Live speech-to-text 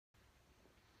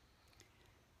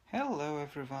Hello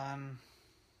everyone.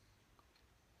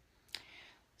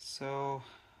 So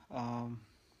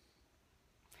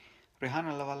Rehan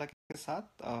अल्लाहवाला के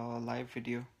साथ live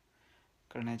video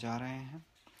करने जा रहे हैं.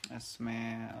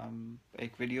 इसमें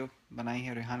एक वीडियो बनाई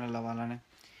है रेहान अल्लाहवाला ने,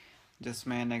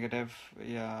 जिसमें नेगेटिव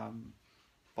या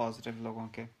पॉजिटिव लोगों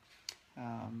के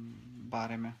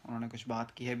बारे में उन्होंने कुछ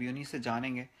बात की है. अभी उन्हीं से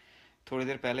जानेंगे. थोड़ी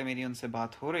देर पहले मेरी उनसे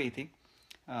बात हो रही थी,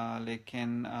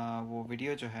 लेकिन वो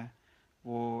वीडियो जो है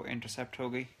वो इंटरसेप्ट हो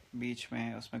गई बीच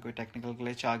में. उसमें कोई टेक्निकल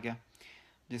ग्लिच आ गया,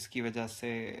 जिसकी वजह से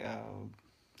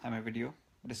हमें वीडियो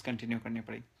डिसकंटिन्यू करनी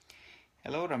पड़ी.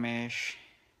 Hello Ramesh,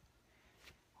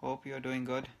 hope you are doing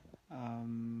good.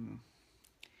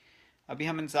 अभी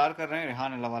हम इंतज़ार कर रहे हैं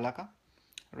रेहान अल्लाहवाला का.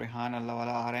 रेहान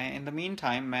अल्लाहवाला आ रहे हैं. इन द मीन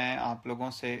टाइम मैं आप लोगों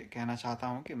से कहना चाहता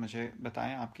हूँ कि मुझे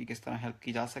बताएं आपकी किस तरह हेल्प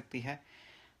की जा सकती है.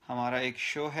 हमारा एक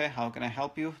शो है how can I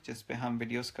help you, जिस पे हम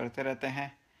वीडियोस करते रहते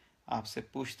हैं, आपसे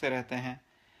पूछते रहते हैं.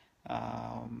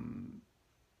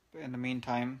 इन द मीन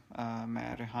टाइम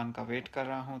मैं रेहान का वेट कर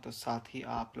रहा हूँ, तो साथ ही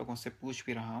आप लोगों से पूछ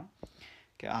भी रहा हूँ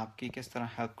कि आपकी किस तरह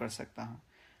हेल्प कर सकता हूँ.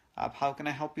 आप how can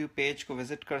I help you page को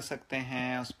विज़िट कर सकते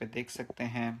हैं. उस पर देख सकते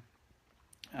हैं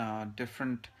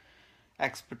डिफरेंट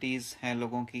एक्सपर्टीज़ हैं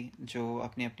लोगों की, जो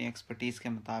अपनी अपनी एक्सपर्टीज़ के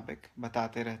मुताबिक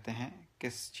बताते रहते हैं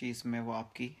किस चीज़ में वो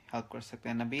आपकी हेल्प कर सकते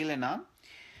हैं. नबील इनाम,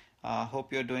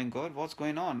 hope you are doing good. What's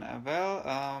going on? Well,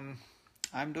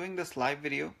 I am doing this live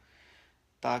video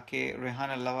ताकि रेहान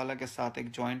अल्लाहवाला के साथ एक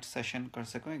जॉइंट सेशन कर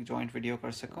सकूं, एक जॉइंट वीडियो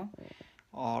कर सकूं.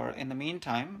 और इन द मीन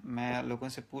टाइम मैं लोगों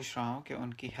से पूछ रहा हूं कि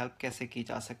उनकी हेल्प कैसे की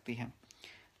जा सकती है.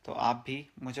 तो आप भी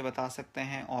मुझे बता सकते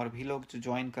हैं, और भी लोग जो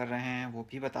ज्वाइन कर रहे हैं वो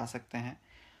भी बता सकते हैं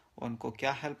उनको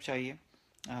क्या हेल्प चाहिए.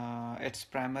 It's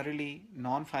primarily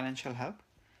non financial help.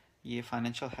 ये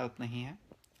फाइनेंशियल हेल्प नहीं है,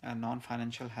 नॉन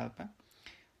फाइनेंशियल हेल्प है.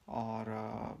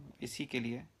 और इसी के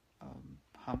लिए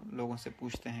हम लोगों से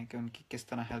पूछते हैं कि उनकी किस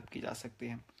तरह हेल्प की जा सकती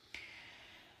है.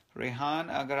 रेहान,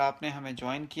 अगर आपने हमें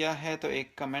ज्वाइन किया है तो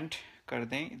एक कमेंट कर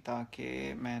दें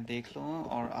ताकि मैं देख लूँ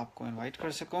और आपको इनवाइट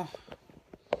कर सकूँ.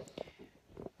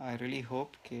 आई रियली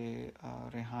होप कि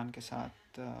रेहान के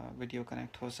साथ वीडियो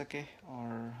कनेक्ट हो सके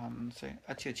और हम उनसे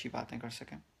अच्छी अच्छी बातें कर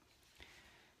सकें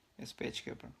इस पेज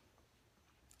के ऊपर.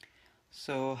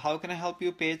 So how can I help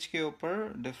you page के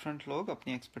ऊपर डिफरेंट लोग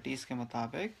अपनी एक्सपर्टीज़ के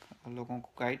मुताबिक लोगों को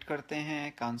गाइड करते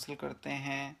हैं, काउंसिल करते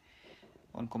हैं,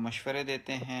 उनको मशवरे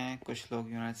देते हैं. कुछ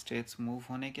लोग यूनाइटेड स्टेट्स मूव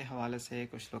होने के हवाले से,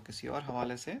 कुछ लोग किसी और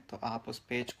हवाले से. तो आप उस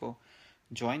पेज को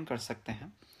ज्वाइन कर सकते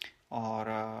हैं और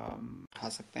उठा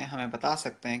सकते हैं, हमें बता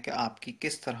सकते हैं कि आपकी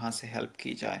किस तरह से हेल्प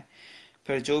की जाए.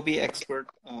 फिर जो भी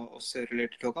एक्सपर्ट उससे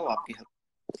रिलेटेड होगा वो आपकी help.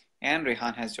 And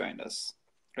Rehan has joined us.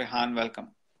 Rehan, welcome.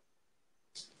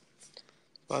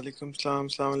 वालेकुम सलाम.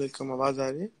 अस्सलाम वालेकुम. आवाज़ आ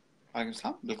रही है? वालेकुम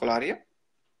सलाम, बिल्कुल आ रही है.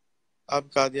 आप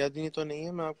कादियानी तो नहीं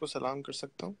है? मैं आपको सलाम कर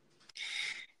सकता हूँ?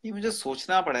 ये मुझे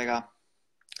सोचना पड़ेगा.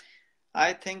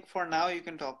 I think for now you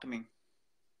can talk to me.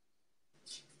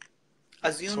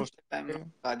 Assume सोच दैट आई एम सकते नॉट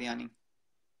हैं कादियानी.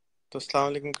 तो अस्सलाम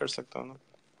वालेकुम कर सकता हूँ ना?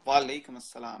 वालेकुम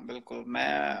अस्सलाम. बिल्कुल,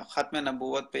 मैं ख़त्म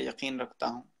नबूवत पे यकीन रखता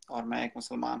हूँ और मैं एक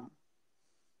मुसलमान हूँ.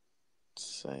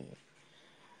 सही है.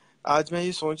 आज मैं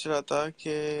ये सोच रहा था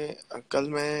कि कल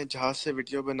मैं जहाज़ से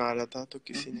वीडियो बना रहा था तो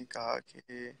किसी ने कहा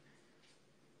कि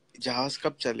जहाज़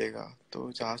कब चलेगा.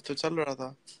 तो जहाज़ तो चल रहा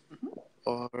था,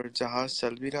 और जहाज़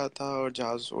चल भी रहा था और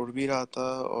जहाज़ उड़ भी रहा था,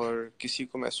 और किसी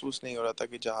को महसूस नहीं हो रहा था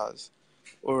कि जहाज़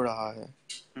उड़ रहा है.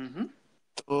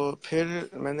 तो फिर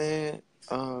मैंने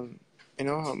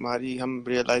हम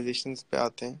रियलाइजेशंस पे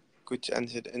आते हैं. कुछ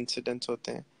इंसिडेंट्स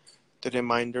होते हैं तो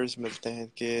रिमाइंडर्स मिलते हैं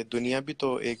कि दुनिया भी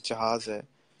तो एक जहाज़ है.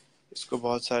 इसको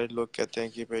बहुत सारे लोग कहते हैं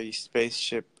कि भाई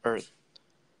स्पेसशिप अर्थ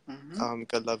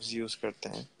का लफ्ज़ यूज़ करते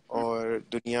हैं. और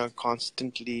दुनिया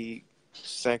कॉन्स्टेंटली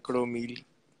सैकड़ों मील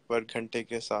पर घंटे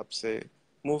के हिसाब से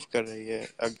मूव कर रही है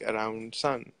around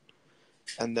sun.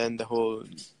 And then the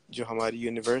whole जो हमारी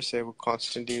यूनिवर्स है वो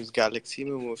कॉन्स्टेंटली उस गैलेक्सी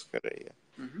में मूव कर रही है.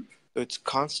 So it's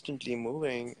constantly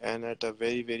moving and at a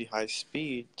very very high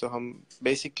speed. तो हम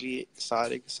basically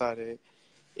सारे के सारे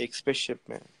एक स्पेसशिप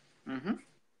में हैं.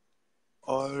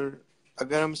 और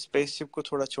अगर हम स्पेसशिप को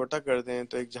थोड़ा छोटा कर दें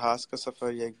तो एक जहाज़ का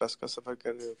सफ़र या एक बस का सफ़र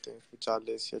कर रहे होते हैं,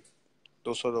 40 या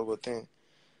 200 लोग होते हैं.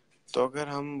 तो अगर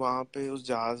हम वहाँ पे उस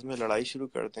जहाज़ में लड़ाई शुरू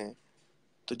कर दें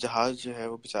तो जहाज़ जो है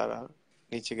वो बेचारा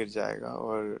नीचे गिर जाएगा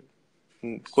और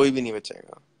कोई भी नहीं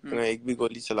बचेगा. एक भी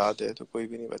गोली चला दे तो कोई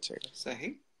भी नहीं बचेगा. सही.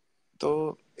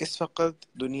 तो इस वक्त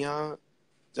दुनिया,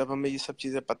 जब हमें ये सब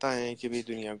चीज़ें पता हैं कि भाई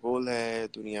दुनिया गोल है,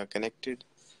 दुनिया कनेक्टेड,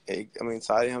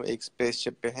 सारे हम एक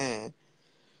स्पेसशिप पे हैं,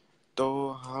 तो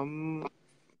हम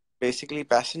बेसिकली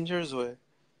पैसेंजर्स हुए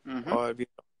और we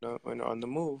are on the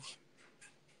move.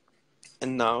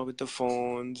 And now with the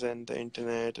phones and the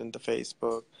internet and the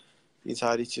Facebook, یہ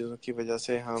ساری چیزوں کی وجہ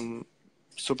سے ہم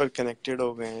سپر کنیکٹڈ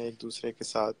ہو گئے ہیں ایک دوسرے کے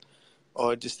ساتھ.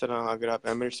 اور جس طرح اگر آپ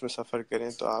ایمریٹس میں سفر کریں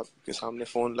تو آپ کے سامنے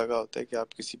فون لگا ہوتا ہے کہ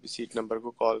آپ کسی بھی سیٹ نمبر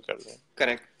کو کال کر لیں,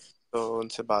 کریکٹ. تو ان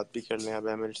سے بات بھی کر لیں. اب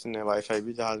ایمریٹس نے وائی فائی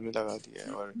بھی جہاز میں لگا دیا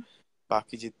ہے, اور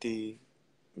باقی جتنی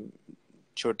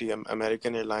چھوٹی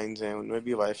امریکن ایئر لائنز ہیں ان میں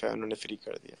بھی وائی فائی انہوں نے فری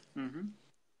کر دیا.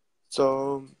 سو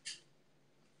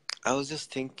آئی واز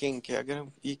جسٹ تھنکنگ کہ اگر ہم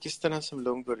یہ کس طرح سے ہم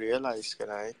لوگوں کو ریئلائز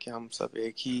کرائیں کہ ہم سب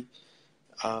ایک ہی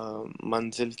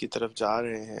منزل کی طرف جا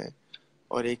رہے ہیں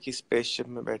اور ایک ہی اسپیس شپ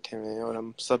میں بیٹھے ہوئے ہیں, اور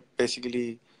ہم سب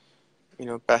basically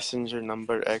passenger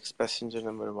number x passenger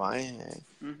number Y ہیں.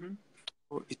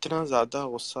 تو اتنا زیادہ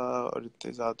غصہ اور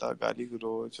اتنے زیادہ گالی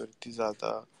گلوچ اور اتنی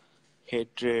زیادہ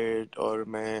ہیٹریڈ, اور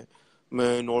میں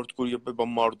نارتھ کوریا پہ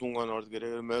بم مار دوں گا, نارتھ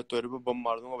کوریا میں تیرے پہ بم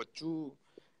مار دوں گا بچو.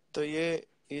 تو یہ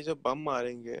جو بم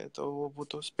ماریں گے تو وہ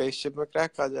تو اسپیس شپ میں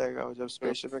کریک آ جائے گا, اور جب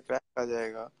اسپیس شپ میں کریک آ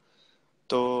جائے گا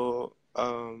تو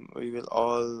we will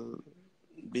all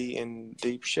be in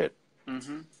deep shit.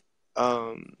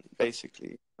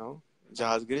 Basically,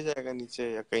 جہاز گر جائے گا نیچے,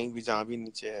 یا کہیں بھی جہاں بھی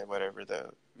نیچے ہے, wherever the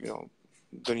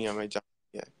دنیا میں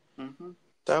جہاں بھی ہے.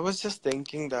 So I was just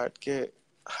thinking that کہ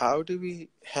how do we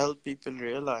help people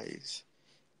realize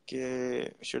کہ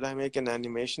should I make an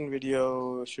animation video,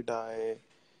 should I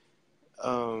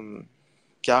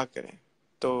کیا کریں.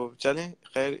 تو چلیں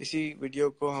خیر اسی ویڈیو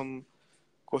کو ہم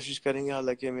کوشش کریں گے.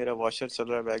 حالانکہ میرا واشر چل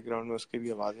رہا ہے بیک گراؤنڈ میں, اس کی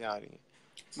بھی آوازیں آ رہی ہیں.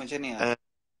 مجھے نہیں آ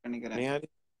نہیں آ رہی؟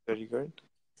 Very good.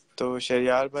 تو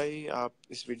شہریار بھائی آپ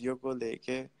اس ویڈیو کو لے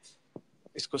کے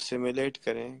اس کو سیمولیٹ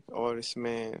کریں, اور اس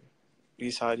میں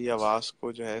یہ ساری آواز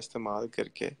کو جو ہے استعمال کر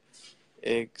کے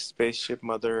ایک اسپیس شپ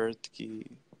مدر ارتھ کی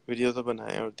ویڈیو تو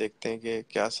بنائیں, اور دیکھتے ہیں کہ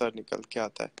کیا سر نکل کے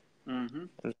آتا ہے.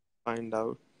 فائنڈ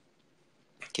آؤٹ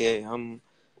کہ ہم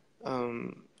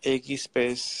ایک ہی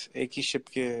اسپیس ایک ہی شپ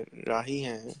کے راہی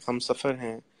ہیں, ہم سفر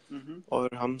ہیں.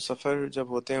 اور ہم سفر جب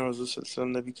ہوتے ہیں, حضور صلی اللہ علیہ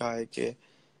وسلم نے بھی کہا ہے کہ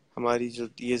ہماری جو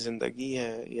یہ زندگی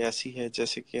ہے یہ ایسی ہے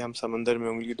جیسے کہ ہم سمندر میں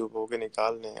انگلی ڈبو کے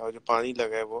نکال لیں, اور جو پانی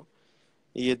لگا ہے وہ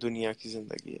یہ دنیا کی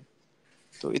زندگی ہے.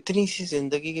 تو اتنی سی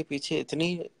زندگی کے پیچھے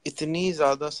اتنی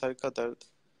زیادہ سر کا درد,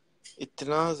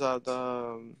 اتنا زیادہ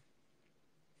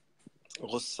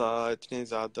غصہ, اتنی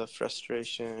زیادہ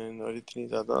فرسٹریشن, اور اتنی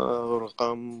زیادہ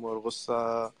غم اور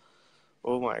غصہ.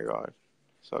 او مائی گاڈ.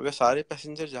 سو اگر سارے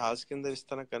پیسنجر جہاز کے اندر اس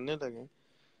طرح کرنے لگیں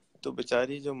تو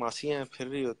بیچاری جو ماسیاں پھر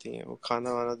رہی ہوتی ہیں, وہ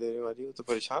کھانا وانا دینے والی, وہ تو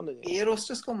پریشان ہو جائیں گی. ایئر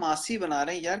ہوسٹس کو ماسی بنا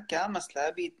رہے ہیں یار, کیا مسئلہ ہے؟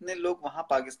 ابھی اتنے لوگ وہاں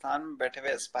پاکستان میں بیٹھے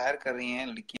ہوئے اسپائر کر رہی ہیں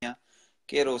لڑکیاں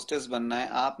کہ ایئر ہوسٹس بننا ہے,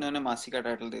 آپ نے انہیں ماسی کا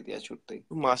ٹائٹل دے دیا چھوٹتے ہی.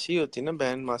 ماسی ہوتی ہے نا,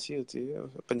 بہن ماسی ہوتی ہے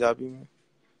پنجابی میں.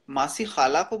 ماسی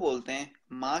خالہ کو بولتے ہیں,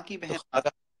 ماں کی تو بہن خالہ,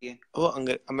 ماسی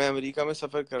ہوتی ہے. میں امریکہ میں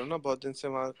سفر کروں نا بہت دن سے,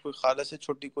 وہاں کوئی خالہ سے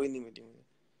چھوٹی کوئی نہیں ملی مجھے.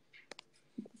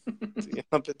 تو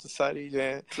یہاں پہ تو ساری جو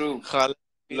ہے ٹرو.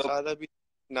 خالہ بھی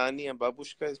نانی یا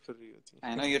بابوش کا پھر رہی ہوتی I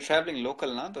ہیں. know you're traveling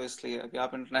local نا, تو اس لیے ابھی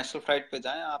آپ انٹرنیشنل فلائٹ پہ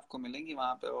جائیں, آپ کو ملیں گی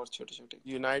وہاں پہ اور چھوٹے چھوٹے.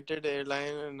 یونائٹیڈ ایئر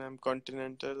لائن,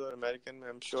 کانٹیننٹل اور امریکن میں,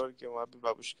 I'm sure کہ وہاں پہ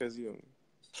بابوشکاز ہی ہوں گی.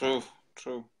 True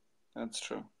true, that's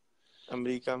true.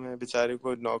 امریکہ میں بیچارے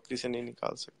کو نوکری سے نہیں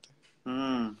نکال سکتے.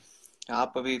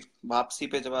 آپ ابھی واپسی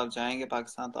پہ جب آپ جائیں گے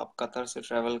پاکستان تو آپ قطر سے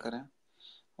ٹریول کریں,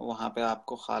 وہاں پہ آپ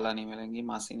کو خالہ نہیں ملیں گی,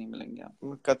 ماسی نہیں ملیں گی آپ.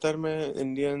 قطر میں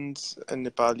انڈینس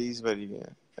نیپالیز بھری ہوئے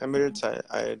ہیں. ایمریٹس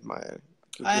آئی ایڈمائر,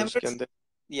 کیونکہ اس کے اندر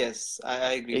یس آئی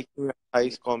ایگری. ایک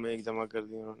 28 قومیں ایک جمع کر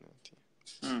دی انہوں نے.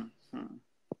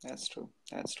 That's true,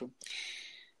 that's true.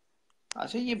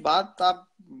 اچھا, یہ بات آپ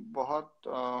بہت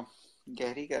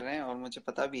گہری کر رہے ہیں, اور مجھے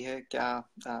پتا بھی ہے کیا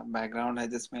بیک گراؤنڈ ہے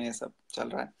جس میں یہ سب چل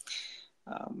رہا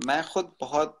ہے. میں خود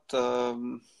بہت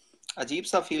عجیب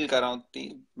سا فیل کر رہا ہوں,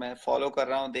 میں فالو کر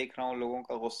رہا ہوں, دیکھ رہا ہوں لوگوں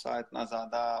کا غصہ اتنا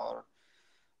زیادہ, اور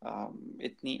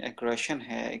اتنی ایگریشن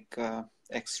ہے ایک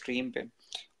ایکسٹریم پہ,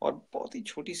 اور بہت ہی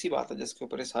چھوٹی سی بات ہے جس کے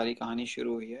اوپر یہ ساری کہانی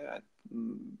شروع ہوئی ہے.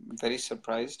 Very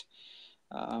surprised,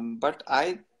 but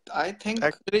I think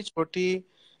actually چھوٹی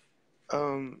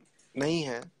نہیں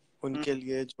ہے ان کے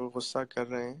لیے جو غصہ کر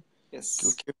رہے ہیں, یس.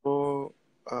 کیونکہ وہ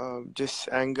جس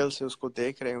اینگل سے اس کو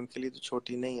دیکھ رہے ہیں ان کے لیے تو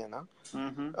چھوٹی نہیں ہے نا.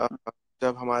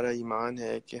 جب ہمارا ایمان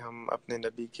ہے کہ ہم اپنے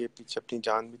نبی کے پیچھے اپنی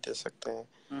جان بھی دے سکتے ہیں.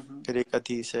 پھر ایک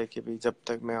حدیث ہے کہ جب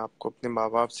تک میں آپ کو اپنے ماں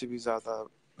باپ سے بھی زیادہ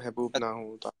محبوب نہ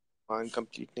ہوں تو ایمان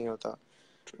کمپلیٹ نہیں ہوتا.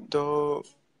 تو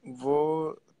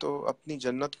وہ تو اپنی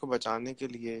جنت کو بچانے کے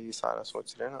لیے یہ سارا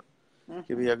سوچ رہے ہیں نا,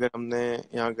 کہ بھی اگر ہم نے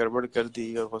یہاں گڑبڑ کر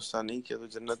دی اور غصہ نہیں کیا تو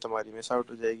جنت ہماری مس آؤٹ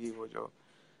ہو جائے گی. وہ جو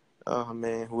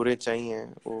ہمیں حوریں چاہیے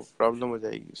وہ پرابلم ہو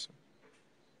جائے گی اس میں.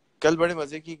 کل بڑے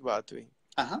مزے کی ایک بات ہوئی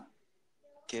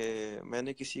کہ میں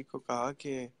نے کسی کو کہا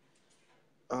کہ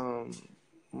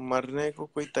مرنے کو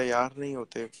کوئی تیار نہیں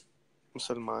ہوتے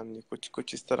مسلمان,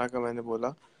 کچھ اس طرح کا میں نے بولا.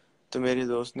 تو میری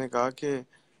دوست نے کہا کہ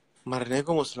مرنے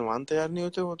کو مسلمان تیار نہیں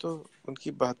ہوتے, وہ تو ان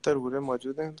کی 72 حوریں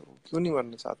موجود ہیں, تو کیوں نہیں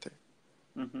مرنا چاہتے؟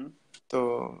 تو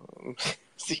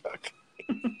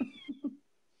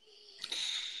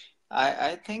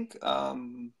آئی تھنک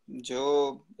جو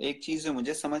ایک چیز جو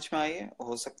مجھے سمجھ میں آئی ہے,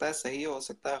 ہو سکتا ہے صحیح ہو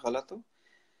سکتا ہے غلط ہو,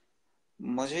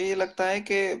 مجھے یہ لگتا ہے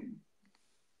کہ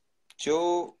جو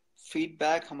فیڈ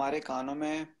بیک ہمارے کانوں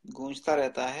میں گونجتا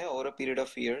رہتا ہے over a period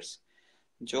of years,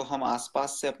 جو ہم آس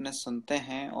پاس سے اپنے سنتے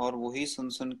ہیں اور وہی سن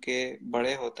سن کے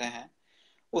بڑے ہوتے ہیں,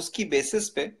 اس کی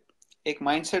بیسس پہ ایک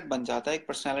مائنڈ سیٹ بن جاتا ہے, ایک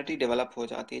پرسنالٹی ڈیولپ ہو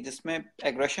جاتی ہے جس میں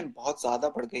ایگریشن بہت زیادہ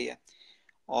بڑھ گئی ہے.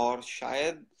 اور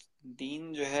شاید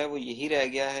دین جو ہے وہ یہی رہ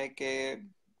گیا ہے کہ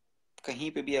کہیں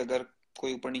پہ بھی اگر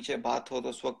کوئی اوپر نیچے بات ہو تو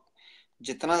اس وقت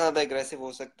جتنا زیادہ اگریسو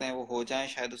ہو سکتے ہیں وہ ہو جائیں,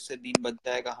 شاید اس سے دین بچ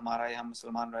جائے گا ہمارا یا ہم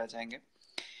مسلمان رہ جائیں گے.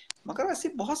 مگر ایسی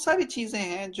بہت ساری چیزیں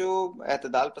ہیں جو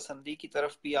اعتدال پسندی کی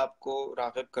طرف بھی آپ کو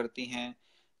راغب کرتی ہیں,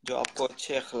 جو آپ کو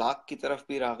اچھے اخلاق کی طرف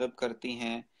بھی راغب کرتی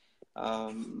ہیں.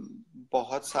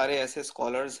 بہت سارے ایسے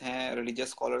اسکالرز ہیں, ریلیجیس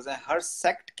اسکالرز ہیں, ہر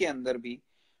سیکٹ کے اندر بھی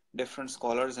ڈفرینٹ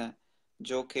اسکالرز ہیں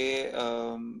جو کہ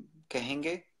کہیں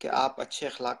گے کہ آپ اچھے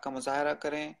اخلاق کا مظاہرہ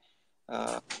کریں,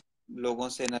 لوگوں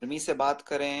سے نرمی سے بات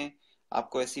کریں. آپ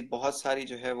کو ایسی بہت ساری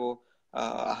جو ہے وہ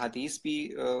احادیث بھی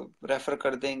ریفر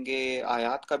کر دیں گے,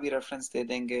 آیات کا بھی ریفرنس دے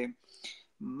دیں گے.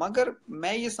 مگر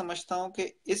میں یہ سمجھتا ہوں کہ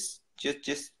اس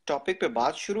جس ٹاپک پہ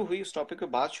بات شروع ہوئی اس ٹاپک پہ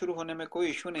بات شروع ہونے میں کوئی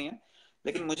ایشو نہیں ہے,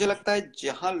 لیکن مجھے لگتا ہے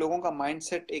جہاں لوگوں کا مائنڈ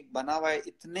سیٹ ایک بنا ہوا ہے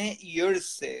اتنے ایئرز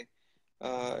سے,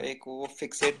 ایک وہ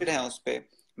فکسیٹڈ ہیں اس پہ,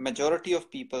 میجورٹی آف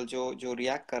پیپل جو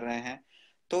ریئیکٹ کر رہے ہیں,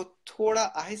 تو تھوڑا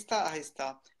آہستہ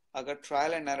آہستہ اگر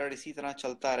ٹرائل اینڈ ایرر اسی طرح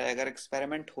چلتا رہے, اگر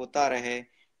ایکسپیریمنٹ ہوتا رہے,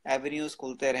 ایونیوز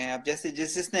کھلتے رہیں. اب جیسے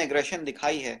جس نے ایگریشن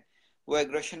دکھائی ہے وہ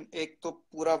ایگریشن ایک تو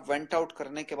پورا وینٹ آؤٹ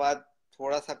کرنے کے بعد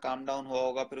تھوڑا سا کام ڈاؤن ہوا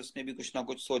ہوگا, پھر اس نے بھی کچھ نہ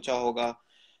کچھ سوچا ہوگا.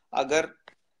 اگر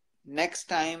نیکسٹ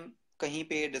ٹائم کہیں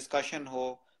پہ ڈسکشن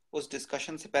ہو, اس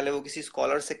ڈسکشن سے پہلے وہ کسی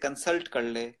اسکالر سے کنسلٹ کر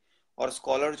لے, اور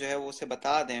اسکالر جو ہے وہ اسے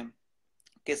بتا دیں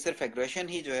کہ صرف ایگریشن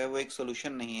ہی جو ہے وہ ایک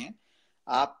سولوشن نہیں ہے,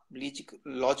 آپ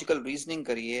لاجیکل ریزننگ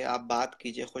کریے, آپ بات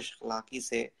کیجئے خوش اخلاقی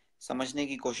سے, سمجھنے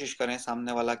کی کوشش کریں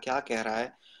سامنے والا کیا کہہ رہا ہے.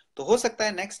 تو ہو سکتا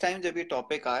ہے نیکسٹ ٹائم جب یہ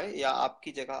ٹاپک آئے, یا آپ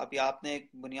کی جگہ ابھی آپ نے ایک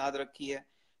بنیاد رکھی ہے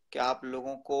کہ آپ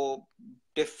لوگوں کو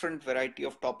ڈفرنٹ ویرائٹی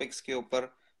آف ٹاپکس کے اوپر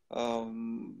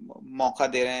موقع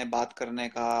دے رہے ہیں بات کرنے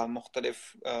کا,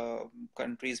 مختلف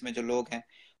کنٹریز میں جو لوگ ہیں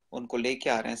ان کو لے کے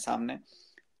آ رہے ہیں سامنے,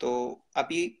 تو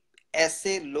ابھی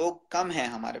ایسے لوگ کم ہیں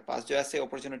ہمارے پاس جو ایسے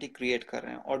اپرچونٹی کریٹ کر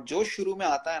رہے ہیں. اور جو شروع میں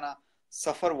آتا ہے نا,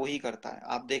 سفر وہی کرتا ہے.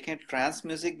 آپ دیکھیں ٹرانس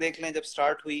میوزک دیکھ لیں, جب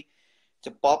سٹارٹ ہوئی,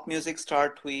 جب پاپ میوزک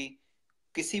سٹارٹ ہوئی,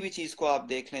 کسی بھی چیز کو آپ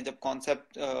دیکھ لیں, جب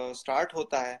کانسیپٹ سٹارٹ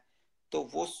ہوتا ہے تو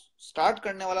وہ سٹارٹ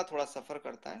کرنے والا تھوڑا سفر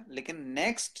کرتا ہے, لیکن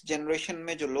نیکسٹ جنریشن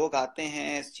میں جو لوگ آتے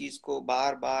ہیں اس چیز کو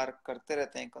بار بار کرتے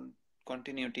رہتے ہیں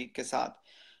کنٹینیوٹی کے ساتھ,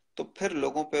 تو پھر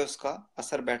لوگوں پہ اس کا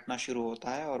اثر بیٹھنا شروع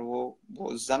ہوتا ہے, اور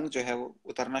وہ زنگ جو ہے وہ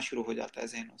اترنا شروع ہو جاتا ہے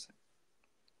ذہنوں سے.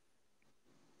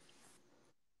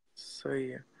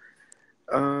 صحیح ہے.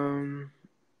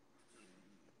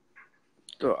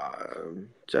 تو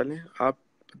چلیں, آپ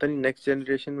پتہ نہیں نیکسٹ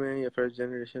جنریشن میں یا فرسٹ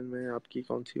جنریشن میں آپ کی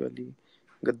کون سی والی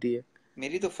گدی ہے؟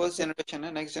 میری تو فرسٹ جنریشن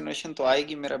ہے, نیکسٹ جنریشن تو آئے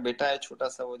گی. میرا بیٹا ہے چھوٹا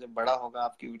سا, وہ جب بڑا ہوگا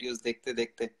آپ کی ویڈیوز دیکھتے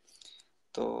دیکھتے,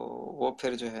 تو وہ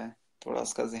پھر جو ہے تھوڑا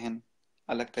اس کا ذہن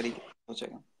الگ طریقے سے سوچے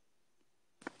گا.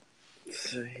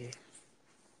 صحیح.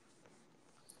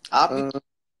 آپ بھی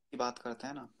کی بات کرتے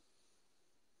ہیں نا,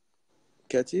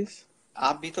 کیا چیز؟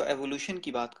 آپ بھی تو ایوولوشن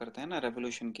کی بات کرتے ہیں نا,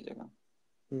 ریوولوشن کی جگہ.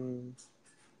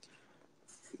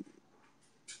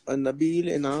 نبیل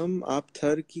انعام, آپ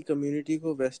تھر کی کمیونٹی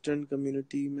کو ویسٹرن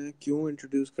کمیونٹی میں کیوں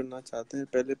انٹروڈیوس کرنا چاہتے ہیں؟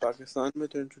 پہلے پاکستان میں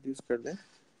تو انٹروڈیوس کر دیں.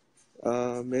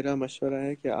 میرا مشورہ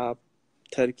ہے کہ آپ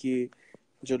تھر کی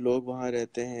جو لوگ وہاں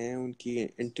رہتے ہیں ان کی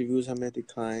انٹرویوز ہمیں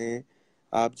دکھائیں,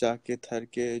 آپ جا کے تھر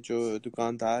کے جو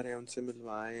دکاندار ہیں ان سے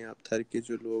ملوائیں, آپ تھر کے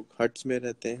جو لوگ ہٹس میں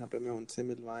رہتے ہیں یہاں پہ میں ان سے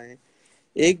ملوائیں.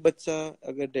 ایک بچہ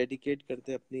اگر ڈیڈیکیٹ کر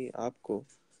دے اپنی آپ کو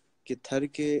کہ تھر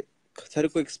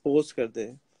کو ایکسپوز کر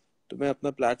دے, تو میں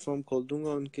اپنا پلیٹ فارم کھول دوں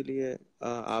گا ان کے لیے.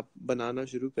 آپ بنانا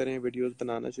شروع کریں, ویڈیوز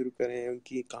بنانا شروع کریں, ان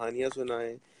کی کہانیاں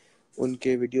سنائیں, ان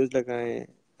کے ویڈیوز لگائیں.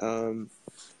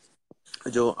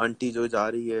 جو آنٹی جو جا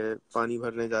رہی ہے پانی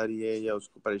بھرنے جا رہی ہے یا اس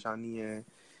کو پریشانی ہے,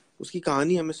 اس کی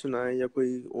کہانی ہمیں سنائیں, یا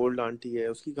کوئی اولڈ آنٹی ہے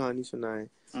اس کی کہانی سنائیں,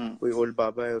 کوئی اولڈ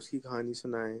بابا ہے اس کی کہانی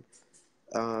سنائیں.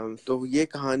 تو یہ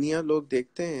کہانیاں لوگ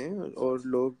دیکھتے ہیں, اور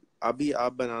لوگ ابھی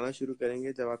آپ بنانا شروع کریں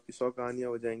گے, جب آپ کی 100 کہانیاں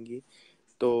ہو جائیں گی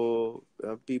تو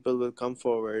people will come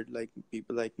forward, like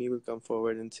people like me will come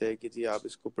forward and say کہ جی آپ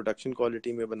اس کو پروڈکشن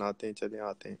کوالٹی میں بناتے ہیں, چلے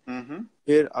آتے ہیں.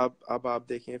 پھر اب آپ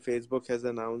دیکھیں face book has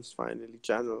announced finally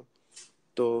channel,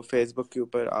 تو فیس بک کے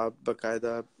اوپر آپ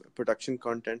باقاعدہ پروڈکشن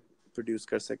کانٹینٹ پروڈیوس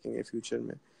کر سکیں گے فیوچر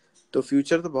میں. تو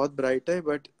فیوچر تو بہت برائٹ ہے,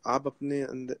 بٹ آپ اپنے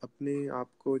اندر اپنے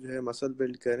آپ کو جو ہے مسل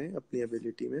بلڈ کریں اپنی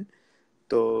ایبیلٹی میں.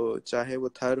 تو چاہے وہ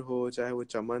تھر ہو, چاہے وہ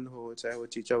چمن ہو, چاہے وہ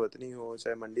چیچا وطنی ہو,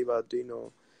 چاہے منڈی بہادرین ہو,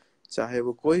 چاہے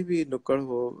وہ کوئی بھی نکڑ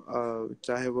ہو,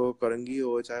 چاہے وہ کرنگی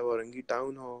ہو, چاہے وہ اورنگی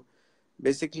ٹاؤن ہو.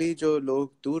 بیسکلی جو لوگ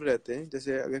دور رہتے ہیں,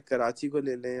 جیسے اگر کراچی کو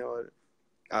لے لیں, اور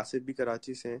آصف بھی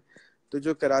کراچی سے ہیں, تو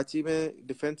جو کراچی میں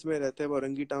ڈیفینس میں رہتا ہے وہ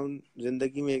اورنگی ٹاؤن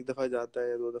زندگی میں ایک دفعہ جاتا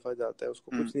ہے, 2 دفعہ جاتا ہے, اس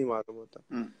کو کچھ نہیں معلوم ہوتا.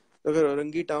 تو اگر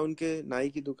اورنگی ٹاؤن کے نائی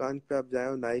کی دکان پہ آپ جائیں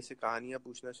اور نائی سے کہانیاں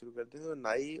پوچھنا شروع کر دیں, تو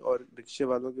نائی اور رکشے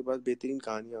والوں کے پاس بہترین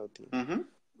کہانیاں ہوتی ہیں.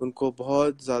 ان کو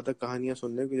بہت زیادہ کہانیاں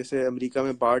سننے کو, جیسے امریکہ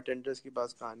میں بار ٹینڈرز کے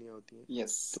پاس کہانیاں ہوتی ہیں,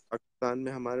 یس. تو پاکستان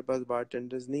میں ہمارے پاس بار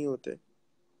ٹینڈرز نہیں ہوتے,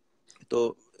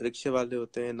 تو رکشے والے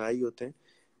ہوتے ہیں, نائی ہوتے ہیں.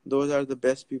 Those are the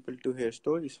best people to hair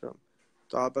stories from.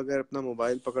 تو آپ اگر اپنا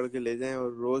موبائل پکڑ کے لے جائیں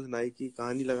اور روز نائی کی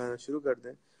کہانی لگانا شروع کر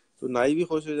دیں, تو نائی بھی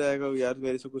خوش ہو جائے گا, یار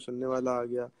میرے سے کوئی سننے والا آ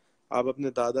گیا. آپ اپنے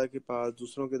دادا کے پاس,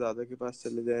 دوسروں کے دادا کے پاس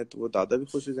چلے جائیں, تو وہ دادا بھی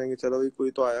خوش ہو جائیں گے, چلو بھائی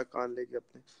کوئی تو آیا کان لے کے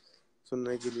اپنے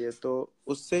سننے کے لیے. تو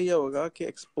اس سے یہ ہوگا کہ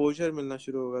ایکسپوجر ملنا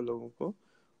شروع ہوگا لوگوں کو,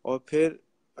 اور پھر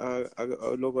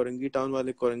لوگ اورنگی ٹاؤن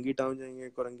والے کورنگی ٹاؤن جائیں گے,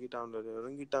 کورنگی ٹاؤن والے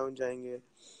اورنگی ٹاؤن جائیں گے,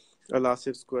 الاسف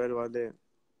اسکوائر والے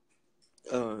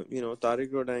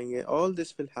طارق روڈ آئیں گے. آل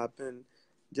دس ول ہیپن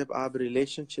جب آپ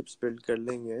ریلیشن شپس بلڈ کر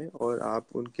لیں گے, اور آپ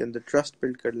ان کے اندر ٹرسٹ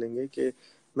بلڈ کر لیں گے کہ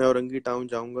میں اورنگی ٹاؤن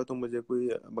جاؤں گا تو مجھے کوئی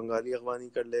بنگالی اغوانی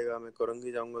کر لے گا, میں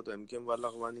کورنگی جاؤں گا تو ایم کے ایم والا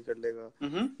اغوانی کر لے گا.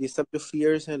 یہ سب جو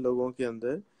فیئرس ہیں لوگوں کے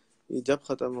اندر, یہ جب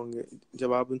ختم ہوں گے,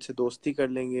 جب آپ ان سے دوستی کر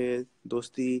لیں گے.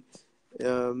 دوستی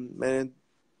میں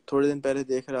تھوڑے دن پہلے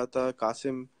دیکھ رہا تھا,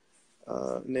 قاسم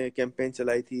نے کیمپین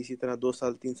چلائی تھی, اسی طرح 2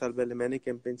 سال 3 سال پہلے میں نے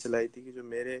کیمپین چلائی تھی کہ جو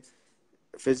میرے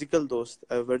فزیکل دوست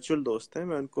ورچوئل دوست ہیں,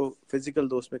 میں ان کو فزیکل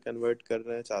دوست میں کنورٹ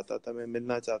کرنا چاہتا تھا. میں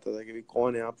ملنا چاہتا تھا کہ بھی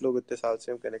کون ہے آپ لوگ, اتنے سال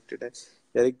سے ہم کنیکٹڈ ہیں,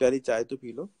 یار ایک پیاری چائے تو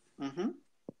پی لو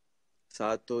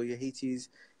ساتھ. تو یہی چیز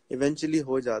ایونچولی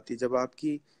ہو جاتی جب آپ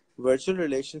کی ورچوئل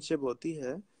ریلیشن شپ ہوتی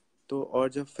ہے, تو اور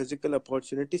جب فزیکل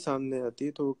اپارچونیٹی سامنے آتی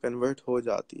ہے تو وہ کنورٹ ہو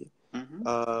جاتی ہے.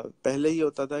 پہلے یہ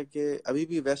ہوتا تھا کہ ابھی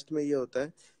بھی ویسٹ میں یہ ہوتا ہے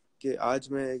کہ آج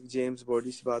میں ایک جیمز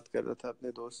باڈی سے بات کر رہا تھا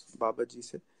اپنے دوست بابا جی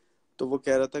سے, تو وہ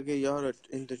کہہ رہا تھا کہ یار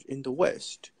in the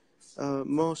West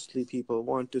mostly people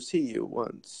want to see you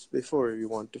once before you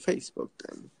want to Facebook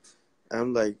them.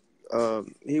 I'm like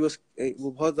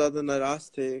وہ بہت زیادہ ناراض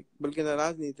تھے, بلکہ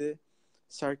ناراض نہیں تھے,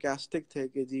 سارکاسٹک تھے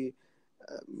کہ جی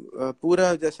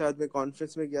پورا جیسے آج میں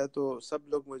کانفرنس میں گیا تو سب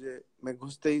لوگ میں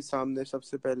گھستے ہی سامنے سب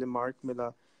سے پہلے مارک ملا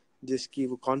جس کی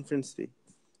وہ کانفرنس تھی.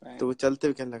 تو وہ چلتے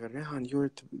ہوئے کہنے لگا ہاں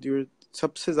یو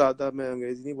سب سے زیادہ, میں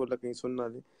انگریزی نہیں بولا کہیں سن نہ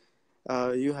لیں,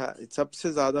 سب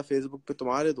سے زیادہ فیس بک پہ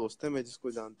تمہارے دوست ہیں میں جس کو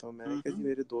جانتا ہوں. میں نے کہا جی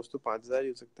میرے دوست تو 5,000 ہی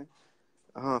ہو سکتے ہیں,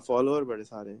 ہاں فالوور بڑے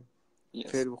سارے ہیں.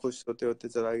 پھر وہ خوش ہوتے ہوتے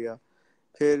چلا گیا.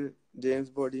 پھر جیمز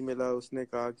باڈی ملا, اس نے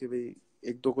کہا کہ بھئی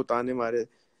 1-2 کو تانے مارے,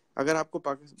 اگر آپ کو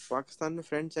پاکستان میں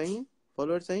فرینڈ چاہیے,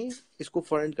 فالوور چاہیے, اس کو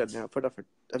فرینڈ کر دیں فٹافٹ,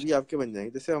 ابھی آپ کے بن جائیں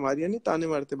گے. جیسے ہمارے یہاں نہیں تانے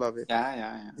مارتے بابے,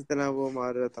 جتنا وہ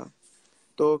مار رہا تھا.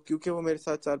 تو کیونکہ وہ میرے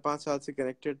ساتھ 4-5 سال سے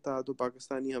کنیکٹڈ تھا, تو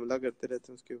پاکستانی حملہ کرتے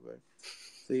رہتے ہیں اس کے اوپر.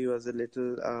 So he was a little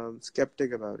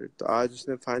skeptic about it. تو آج اس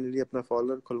نے فائنلی اپنا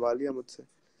فالوور کھلوا لیا مجھ سے,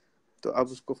 تو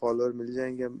اب اس کو فالوور مل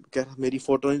جائیں گے. کہہ رہا میری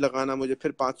فوٹو نہیں لگانا, مجھے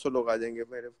پھر 500 لوگ آ جائیں گے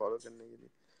میرے فالو کرنے کے لیے.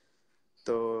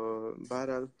 تو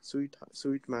بہرحال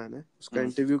سویٹ مین ہے, اس کا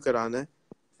انٹرویو کرانا ہے,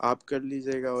 آپ کر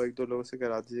لیجئے گا اور 1-2 لوگوں سے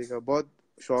کرا دیجیے گا. بہت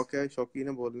شوق ہے, شوقین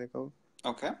ہے بولنے کا.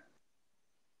 اوکے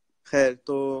خیر,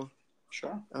 تو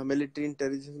ملٹری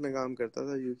انٹیلیجنس میں کام کرتا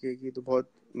تھا یو کے کی, تو بہت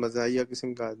مزاحیہ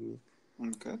قسم کا آدمی.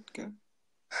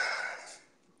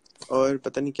 اور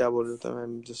پتہ نہیں کیا بول رہا تھا,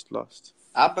 میں جسٹ لاسٹ.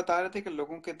 آپ بتا رہے تھے کہ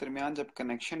لوگوں کے درمیان جب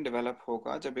کنیکشن ڈیولپ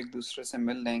ہوگا, جب ایک دوسرے سے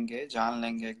مل لیں گے, جان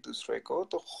لیں گے ایک دوسرے کو,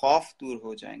 تو خوف دور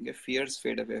ہو جائیں گے, فیئرز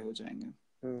فیڈ اوے ہو جائیں گے.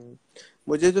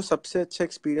 مجھے جو سب سے اچھا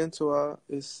ایکسپیرینس ہوا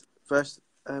اس فرسٹ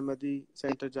احمدی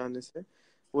سینٹر جانے سے,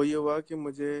 وہ یہ ہوا کہ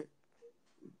مجھے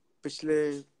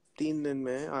پچھلے 3 دن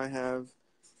میں آئی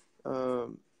ہیو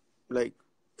لائک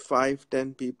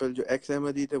 5-10 پیپل جو ایکس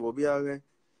احمدی تھے وہ بھی آ گئے,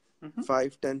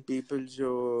 5-10 پیپل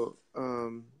جو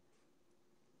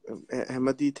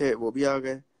احمدی تھے وہ بھی آ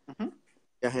گئے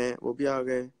یا ہیں وہ بھی آ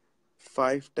گئے,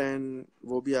 5-10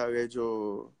 وہ بھی آ گئے جو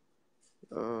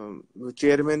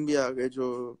چیئرمین بھی آ گئے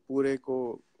جو پورے کو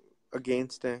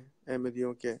اگینسٹ ہیں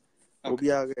احمدیوں کے, وہ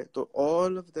بھی آ گئے. تو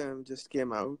all of them just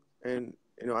came out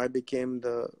and I became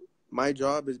my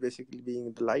job is basically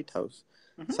being the lighthouse.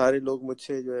 سارے لوگ مجھ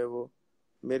سے جو ہے وہ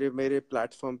میرے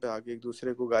پلیٹ فارم پہ آ کے ایک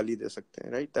دوسرے کو گالی دے سکتے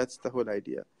ہیں, right, that's the whole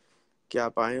idea, کہ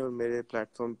آپ آئیں اور میرے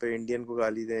پلیٹ فارم پہ انڈین کو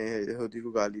گالی دیں, یہودی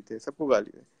کو گالی دیں, سب کو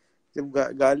گالی دیں. جب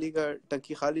گالی کا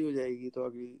ٹنکی خالی ہو جائے گی تو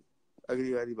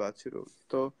اگلی والی بات شروع ہوگی.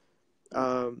 تو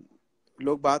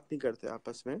لوگ بات نہیں کرتے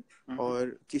آپس میں, اور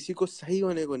کسی کو صحیح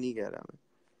ہونے کو نہیں کہہ رہا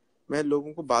میں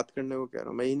لوگوں کو بات کرنے کو کہہ رہا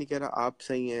ہوں. میں یہ نہیں کہہ رہا آپ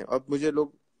صحیح ہیں. اب مجھے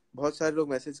بہت سارے لوگ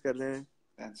میسج کر رہے ہیں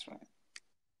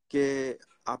کہ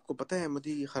آپ کو پتہ ہے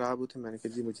احمدی یہ خراب ہوتے. میں نے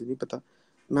کہا جی مجھے نہیں پتا,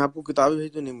 میں آپ کو کتابیں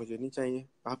بھیج دوں. نہیں مجھے نہیں چاہیے.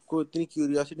 آپ کو اتنی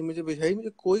کیوریوسٹی مجھے بھیجائی, مجھے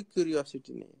کوئی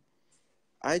کیوریوسٹی نہیں ہے.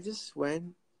 I just went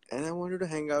and I wanted to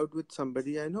hang out with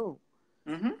somebody I know.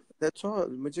 That's all.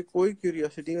 مجھے کوئی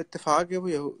کیوریوسٹی. اتفاق ہے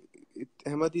وہ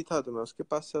احمدی تھا تو میں اس کے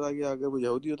پاس چلا گیا. اگر وہ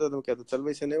یہودی ہوتا تو میں کہتا چل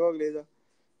بھائی سنیواگ لے جا.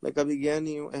 میں کبھی گیا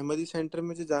نہیں ہوں احمدی سینٹر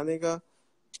میں. جانے کا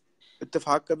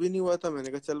اتفاق کبھی نہیں ہوا تھا. میں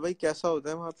نے کہا چل بھائی کیسا ہوتا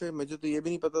ہے وہاں پہ. مجھے تو یہ بھی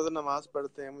نہیں پتا تھا نماز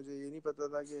پڑھتے ہیں, مجھے یہ نہیں پتا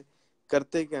تھا کہ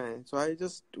کرتے کیا ہیں. So I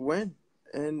just went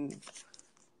and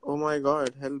oh my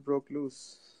god hell broke loose.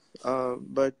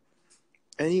 But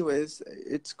anyways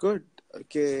it's good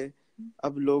کہ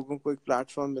اب لوگوں کو ایک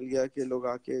پلیٹ فارم مل گیا کہ لوگ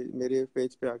آ کے میرے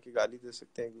پیج پہ آ کے گالی دے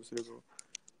سکتے ہیں ایک دوسرے کو.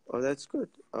 اور that's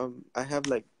good. I have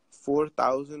like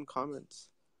 4,000 comments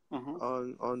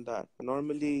on that.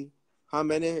 Normally ہاں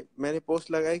میں نے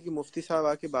پوسٹ لگائی کہ مفتی صاحب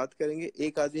آ کے بات کریں گے,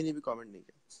 ایک آدمی نے بھی کامنٹ نہیں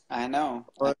کیا. I know.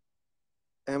 اور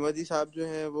احمدی صاحب جو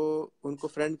ہیں وہ ان کو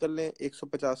فرینڈ کر لیں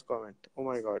 150 کامنٹ. او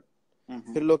مائی گاڈ.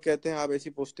 پھر لوگ کہتے ہیں آپ ایسی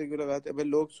پوسٹیں کیوں لگاتے ہیں. بھائی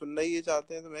لوگ سننا ہی یہ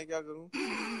چاہتے ہیں تو میں کیا کروں.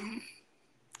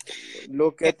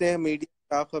 لوگ کہتے ہیں میڈیا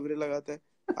خراب خبریں لگاتا ہے.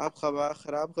 آپ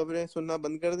خراب خبریں سننا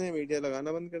بند کر دیں, میڈیا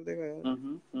لگانا بند کر دے گا یار.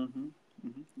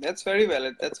 That's very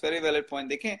valid. That's very valid point.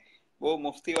 دیکھیں وہ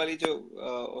مفتی والی جو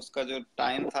اس کا جو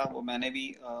ٹائم تھا وہ میں نے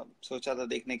بھی سوچا تھا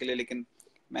دیکھنے کے لیے, لیکن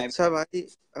میں اچھا بھائی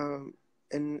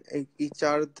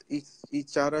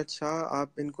ایچارہ شاہ آپ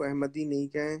ان کو احمدی نہیں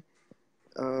کہیں,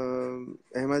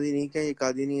 احمدی نہیں کہیں, یہ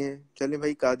قادیانی ہے. چلیں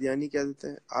بھائی قادیانی کہہ دیتے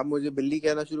ہیں. آپ مجھے بلی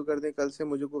کہنا شروع کر دیں کل سے,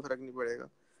 مجھے کوئی فرق نہیں پڑے گا.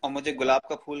 اور مجھے گلاب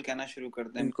کا پھول کہنا شروع کر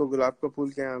دیں. ان کو گلاب کا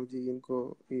پھول کہیں آپ جی, ان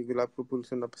کو یہ گلاب کا پھول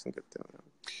سننا پسند کرتے ہیں.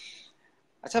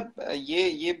 اچھا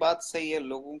یہ بات صحیح ہے,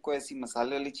 لوگوں کو ایسی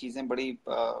مسالے والی چیزیں بڑی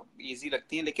ایزی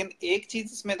لگتی ہیں. لیکن ایک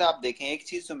چیز اس میں آپ دیکھیں, ایک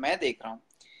چیز جو میں دیکھ رہا ہوں,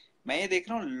 میں یہ دیکھ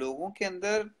رہا ہوں لوگوں کے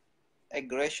اندر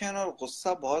ایگریشن اور غصہ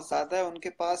بہت زیادہ ہے. ان کے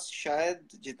پاس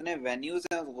شاید جتنے وینیوز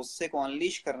ہیں غصے کو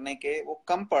انلیش کرنے کے وہ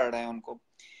کم پڑ رہے ہیں ان کو.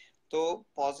 تو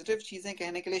پازیٹیو چیزیں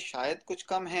کہنے کے لیے شاید کچھ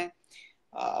کم ہیں.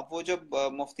 اب وہ جب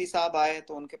مفتی صاحب آئے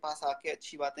تو ان کے پاس آ کے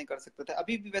اچھی باتیں کر سکتے تھے.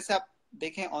 ابھی بھی ویسے آپ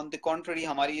دیکھیں آن دی کانٹری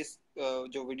ہماری اس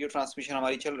جو ویڈیو ٹرانسمیشن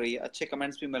ہماری چل رہی ہے, اچھے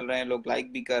کمنٹس بھی مل رہے ہیں, لوگ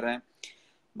لائک بھی کر رہے ہیں.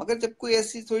 مگر جب کوئی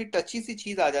ایسی تھوڑی ٹچی سی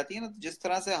چیز آ جاتی ہے نا, جس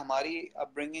طرح سے ہماری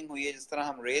اپ برنگنگ ہوئی ہے, جس طرح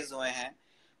ہم ریز ہوئے ہیں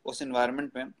اس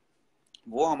انوائرمنٹ میں,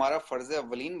 وہ ہمارا فرض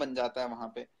اولین بن جاتا ہے وہاں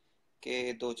پہ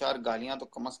کہ دو چار گالیاں تو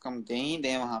کم از کم دیں ہی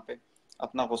دیں وہاں پہ,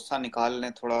 اپنا غصہ نکال لیں,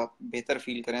 تھوڑا بہتر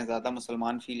فیل کریں, زیادہ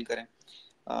مسلمان فیل کریں.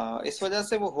 اس وجہ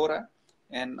سے وہ ہو رہا ہے.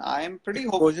 And I am pretty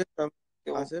hope exposure come,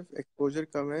 Asif exposure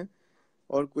کم ہے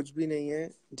اور کچھ بھی نہیں ہے.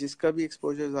 جس کا بھی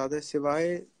ایکسپوجر زیادہ ہے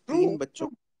سوائے 3 بچوں,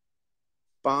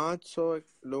 500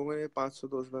 لوگوں نے 500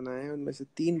 دوست بنائے ہیں, ان میں سے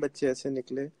 3 بچے ایسے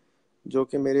نکلے جو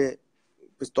کہ میرے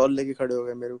پستول لے کے کھڑے ہو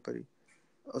گئے میرے اوپر ہی.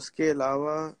 اس کے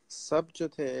علاوہ سب جو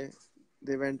تھے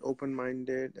they went open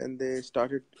minded and they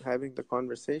started having the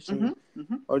conversation.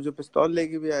 اور جو پستول لے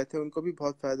کے بھی آئے تھے ان کو بھی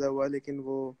بہت فائدہ ہوا, لیکن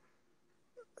وہ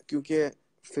کیونکہ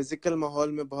فزیکل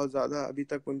ماحول میں بہت زیادہ ابھی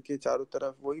تک ان کے چاروں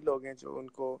طرف وہی لوگ ہیں جو ان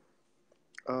کو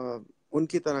ان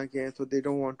کی طرح کے ہیں, so they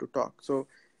don't want to talk. So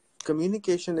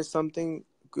communication is something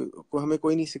کو ہمیں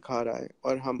کوئی نہیں سکھا رہا ہے.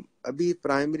 اور ہم ابھی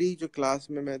پرائمری جو کلاس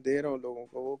میں دے رہا ہوں لوگوں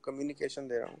کو وہ کمیونیکیشن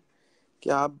دے رہا ہوں کہ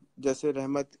آپ جیسے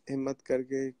رحمت ہمت کر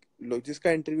کے لوگ جس کا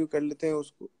انٹرویو کر لیتے ہیں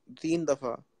اس کو 3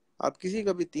 دفعہ, آپ کسی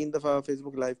کا بھی 3 دفعہ فیس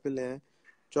بک لائیو پہ لے آئیں,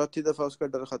 4تھی دفعہ اس کا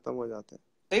ڈر ختم ہو جاتا ہے.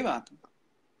 صحیح بات ہے.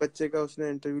 بچے کا اس نے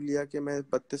انٹرویو لیا کہ میں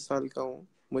 32 سال کا ہوں,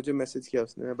 مجھے میسج کیا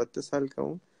اس نے میں 32 سال کا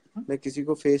ہوں, میں کسی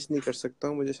کو فیس نہیں کر سکتا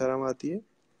ہوں, مجھے شرم آتی ہے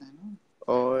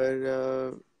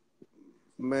اور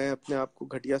میں اپنے آپ کو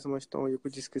گھٹیا سمجھتا ہوں. یہ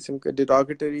کچھ اس قسم کا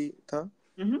ڈیراگیٹری تھا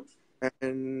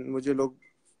اینڈ مجھے لوگ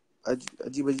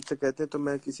عجیب عجیب سے کہتے ہیں تو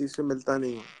میں کسی سے ملتا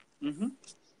نہیں ہوں.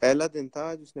 پہلا دن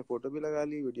تھا جس نے فوٹو بھی لگا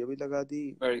لی, ویڈیو بھی لگا دی,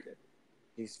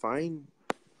 he's fine.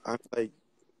 I'm like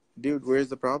dude where's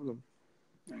the problem?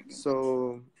 So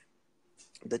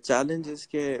the challenge is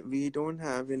that we don't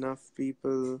have enough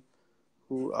people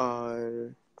who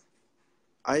are,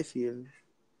 I feel,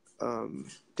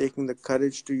 taking the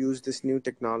courage to use this new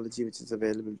technology which is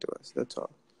available to us. That's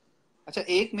all. اچھا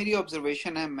ایک میری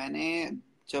observation ہے, میں نے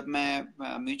جب میں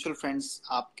mutual friends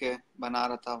آپ کے بنا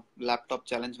رہا تھا, لیپ ٹاپ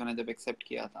چیلنج میں نے جب ایکسیپٹ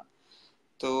کیا تھا,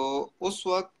 تو اس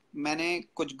وقت میں نے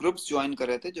کچھ گروپس جوائن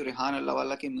کرے تھے جو ریحان اللہ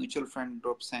والا کے میوچل فرینڈ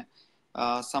گروپس ہیں.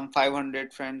 سم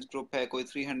 500 فرینڈز گروپ ہے, کوئی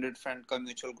 300 فرینڈ کا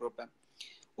میوچل گروپ ہے.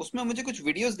 اس میں مجھے کچھ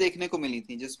ویڈیوز دیکھنے کو ملی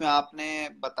تھی جس میں آپ نے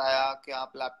بتایا کہ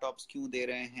آپ لیپ ٹاپس کیوں دے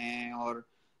رہے ہیں, اور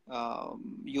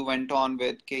यू वेंट ऑन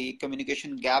विद कि ये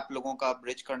कम्युनिकेशन गैप लोगों का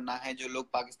ब्रिज करना है. जो लोग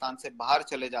पाकिस्तान से बाहर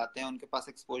चले जाते हैं उनके पास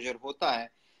एक्सपोजर होता है,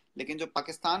 लेकिन जो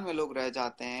पाकिस्तान में लोग रह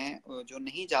जाते हैं जो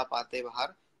नहीं जा पाते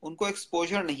बाहर, उनको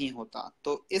एक्सपोजर नहीं होता.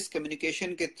 तो इस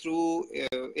कम्युनिकेशन के थ्रू,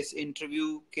 इस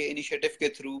इंटरव्यू के इनिशिएटिव के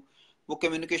थ्रू वो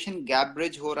कम्युनिकेशन गैप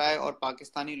ब्रिज हो रहा है और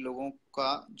पाकिस्तानी लोगों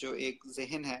का जो एक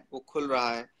जहन है वो खुल रहा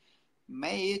है.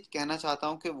 मैं ये कहना चाहता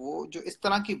हूँ कि वो जो इस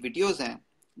तरह की वीडियोस हैं,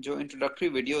 जो इंट्रोडक्टरी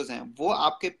वीडियोस हैं, वो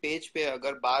आपके पेज पे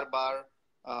अगर बार बार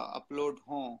अपलोड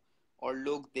हों और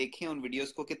लोग देखें उन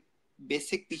वीडियोस को कि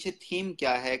बेसिक पीछे थीम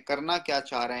क्या है, करना क्या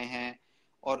चाह रहे हैं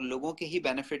और लोगों के ही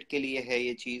बेनिफिट के लिए है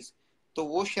ये चीज़, तो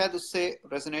वो शायद उससे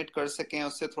रेजोनेट कर सकें,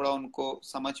 उससे थोड़ा उनको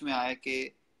समझ में आए कि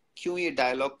क्यों ये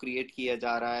डायलॉग क्रिएट किया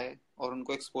जा रहा है और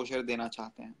उनको एक्सपोजर देना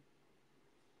चाहते हैं.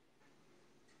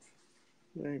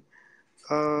 Right.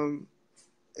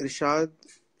 इरशाद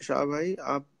शाह भाई,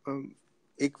 आप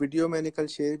एक वीडियो मैंने कल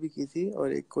शेयर भी की थी,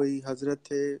 और एक कोई हजरत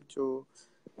थे जो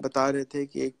बता रहे थे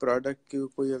कि एक प्रोडक्ट की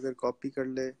कोई अगर कॉपी कर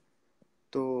ले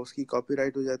तो उसकी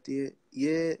कॉपीराइट हो जाती है.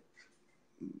 ये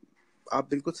आप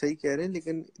बिल्कुल सही कह रहे हैं,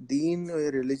 लेकिन दीन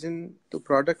और रिलीजन तो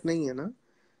प्रोडक्ट नहीं है ना.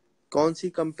 कौन सी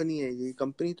कंपनी है ये?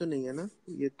 कंपनी तो नहीं है ना,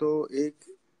 ये तो एक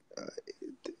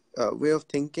वे ऑफ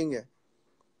थिंकिंग है.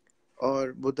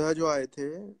 और बुद्धा जो आए थे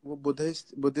वो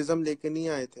बुद्धिज्म लेके नहीं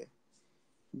आए थे.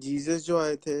 जीसस जो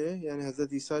आए थे, यानी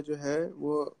हजरत ईसा जो है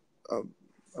वो, अब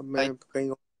भाई. मैं कहीं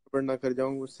और ना कर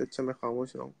जाऊँ, उससे अच्छा मैं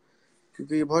खामोश रहूँ,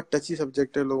 क्योंकि ये बहुत टची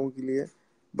सब्जेक्ट है लोगों के लिए.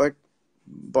 बट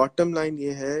बॉटम लाइन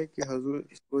ये है कि हजूर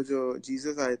वो जो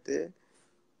जीसस आए थे,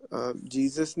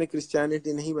 जीसस ने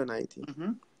क्रिश्चियनिटी नहीं बनाई थी,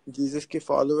 हम्म. जीसस के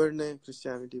फॉलोअर ने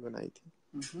क्रिश्चियनिटी बनाई थी.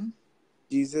 हम्म.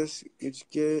 जीसस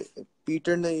के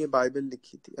पीटर ने ये बाइबल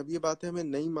लिखी थी. अब ये बातें हमें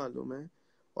नहीं मालूम है,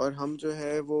 और हम जो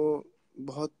है वो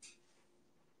बहुत,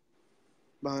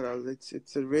 बहरहाल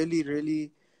इट्स रियली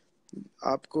रियली,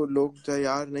 आपको लोग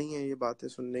तैयार नहीं है ये बातें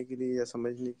सुनने के लिए या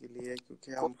समझने के लिए,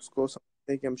 क्योंकि हम उसको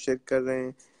समझते हैं कि हम शिरक कर रहे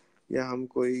हैं या हम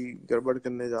कोई गड़बड़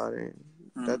करने जा रहे हैं.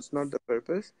 हम्म. That's not the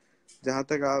purpose. जहाँ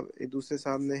तक आप एक दूसरे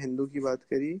सामने हिंदू की बात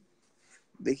करी,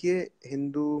 देखिए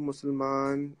हिंदू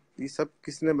मुसलमान ये सब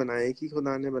किसने बनाए? एक ही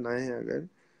खुदा ने बनाए हैं. अगर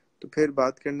तो फिर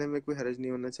बात करने में कोई हर्ज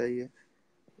नहीं होना चाहिए.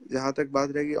 जहाँ तक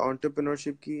बात रहेगी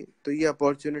एंटरप्रेन्योरशिप की, तो ये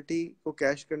अपॉर्चुनिटी को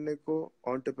कैश करने को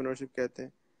एंटरप्रेन्योरशिप कहते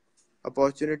हैं.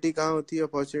 अपॉर्चुनिटी कहाँ होती है?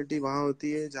 अपॉर्चुनिटी वहाँ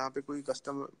होती है जहाँ पे कोई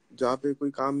कस्टमर, जहाँ पे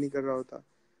कोई काम नहीं कर रहा होता.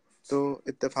 तो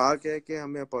इत्तेफाक है कि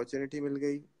हमें अपॉर्चुनिटी मिल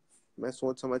गई. मैं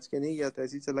सोच समझ के नहीं गया था,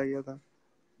 ऐसे ही चला गया था.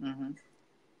 हम्म.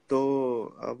 तो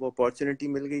अब वो अपॉर्चुनिटी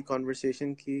मिल गई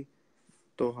कॉन्वर्सेशन की,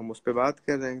 तो हम उस पर बात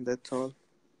कर रहे हैं. That's all.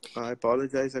 आई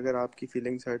अपोलोजाइज अगर आपकी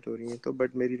फीलिंग्स हर्ट हो रही हैं तो,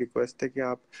 बट मेरी रिक्वेस्ट है कि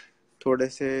आप थोड़े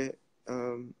से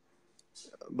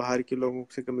बाहर के लोगों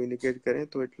से कम्युनिकेट करें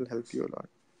तो it will help you lot.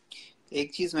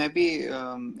 एक चीज मैं भी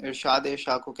इरशाद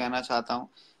शाह को कहना चाहता हूँ.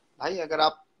 भाई, अगर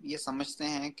आप ये समझते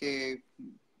हैं कि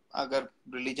अगर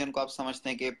रिलीजन को आप समझते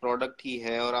हैं कि प्रोडक्ट ही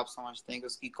है और आप समझते हैं कि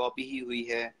उसकी कॉपी ही हुई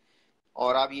है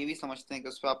और आप ये भी समझते हैं कि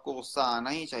उस पर आपको गुस्सा आना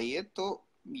ही चाहिए, तो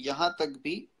यहाँ तक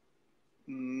भी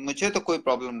मुझे तो कोई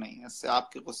प्रॉब्लम नहीं है इससे,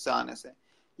 आपके गुस्से आने से.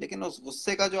 लेकिन उस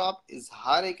गुस्से का जो आप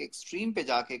इजहार एक एक्सट्रीम पे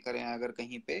जाके करें अगर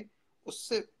कहीं पे,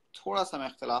 उससे थोड़ा सा मैं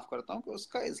इख्तलाफ करता हूँ कि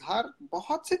उसका इजहार,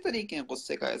 बहुत से तरीके हैं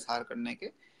गुस्से का इजहार करने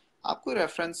के. आप कोई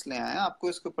रेफरेंस ले आए, आपको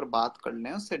इसके ऊपर बात कर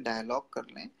लें, उससे डायलॉग कर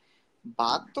लें.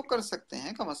 बात तो कर सकते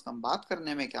हैं, कम से कम बात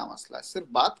करने में क्या मसला है? सिर्फ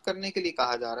बात करने के लिए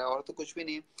कहा जा रहा है और तो कुछ भी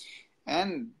नहीं है.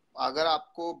 एंड अगर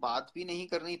आपको बात भी नहीं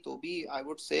करनी तो भी आई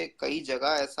वुड से कई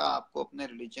जगह ऐसा आपको अपने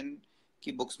रिलीजन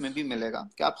की बुक्स में भी मिलेगा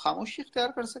कि आप खामोशी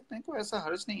इख्तियार कर सकते हैं. कोई ऐसा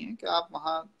हर्ज नहीं है कि आप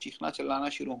वहाँ चीखना चिल्लाना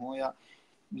शुरू हो. या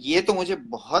ये तो मुझे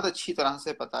बहुत अच्छी तरह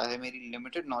से पता है, मेरी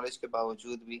लिमिटेड नॉलेज के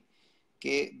बावजूद भी,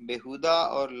 कि बेहुदा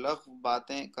और लग़व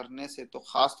बातें करने से तो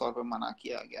खास तौर पर मना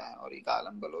किया गया है, और ये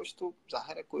गालम गलोच तो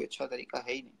जाहिर है कोई अच्छा तरीका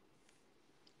है ही नहीं.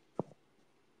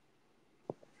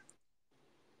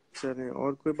 चलें,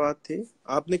 और कोई बात थी?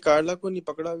 आपने कार्ला को नहीं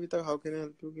पकड़ा अभी तक? How can I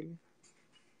help you के लिए?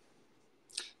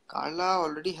 कार्ला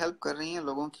ऑलरेडी हेल्प कर रही हैं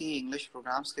लोगों की इंग्लिश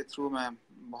प्रोग्राम्स के थ्रू. मैं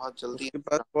बहुत जल्दी. उसके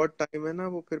पास बहुत टाइम है ना,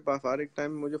 वो फिर फारिग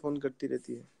टाइम में मुझे फोन करती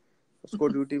रहती है. उसको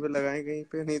ड्यूटी पे लगाए कहीं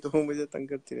पे, नहीं तो वो मुझे तंग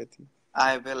करती रहती है.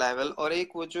 I will. और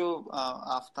एक वो जो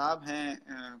आफताब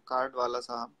हैं, कार्ड वाला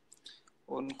साहब,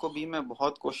 उनको भी मैं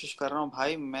बहुत कोशिश कर रहा हूँ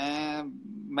भाई.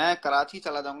 मैं कराची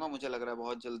चला जाऊंगा, मुझे लग रहा है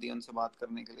बहुत जल्दी उनसे बात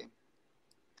करने के लिए.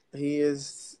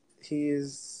 ही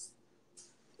इज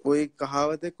वो एक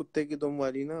कहावत है कुत्ते की दुम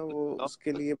वाली ना, वो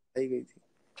उसके लिए बनाई गई थी.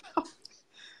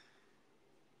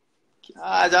 क्या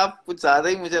आज आप कुछ ज्यादा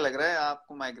ही, मुझे लग रहा है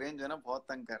आपको माइग्रेन जो है ना बहुत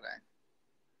तंग कर रहा है.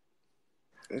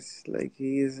 It's like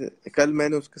he is. कल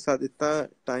मैंने उसके साथ इतना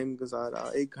टाइम गुजारा,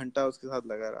 1 घंटा उसके साथ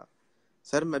लगा रहा.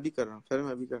 सर मैं भी कर रहा हूँ, सर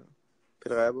मैं भी कर रहा हूँ.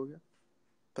 फिर गायब हो गया।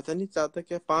 पता नहीं चाहता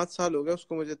क्या, 5 साल हो गया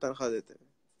उसको मुझे तनख्वाह देते हुए।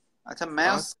 अच्छा मैं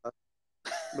 5 साल,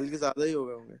 बल्कि ज्यादा ही हो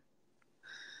गए होंगे।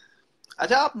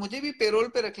 अच्छा आप मुझे भी पेरोल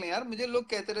पे रख लें यार, मुझे लोग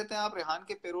कहते रहते हैं आप रेहान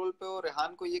के पेरोल पे हो,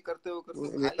 रेहान को ये करते हो मैं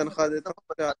भाई मैं तनख्वाह तो देता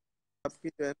हूँ, आपकी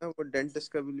जो है ना वो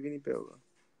डेंटिस्ट का बिल भी नहीं पे होगा।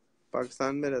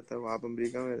 पाकिस्तान में रहता है वो, आप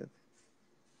अमेरिका में रहते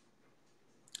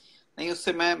नहीं,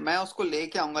 उससे मैं उसको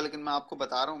लेके आऊंगा, लेकिन मैं आपको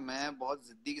बता रहा हूँ मैं बहुत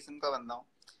जिद्दी किस्म का बंदा हूँ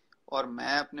और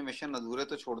मैं अपने मिशन अधूरे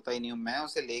तो छोड़ता ही नहीं हूँ। मैं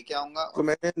उसे लेके आऊंगा को। और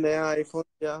मैंने नया आईफोन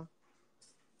दिया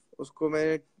उसको,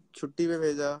 मैंने छुट्टी पे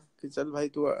भेजा कि चल भाई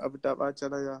तू अब टापा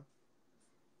चला जा।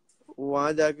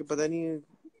 वहां जाके पता नहीं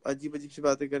अजीब अजीब सी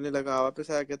बातें करने लगा,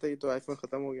 वापस आया कहता ये तो आईफोन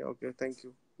खत्म हो गया, ओके थैंक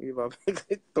यू, ये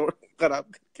वापस तोड़ खराब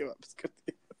करके वापस कर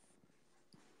दिया।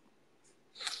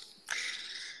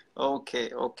 ओके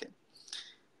ओके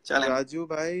चलें। राजू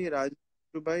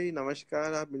भाई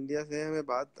नमस्कार, आप इंडिया से हैं, हमें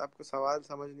बात आपको सवाल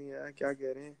समझ नहीं आया, क्या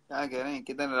कह रहे हैं क्या कह रहे हैं,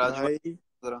 किधर है राजू भाई? भाई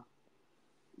जरा?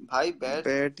 भाई बैठ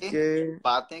बैठ के के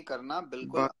बातें करना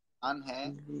बिल्कुल बात। आसान है।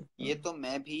 ये तो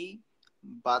मैं भी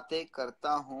बातें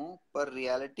करता हूँ, पर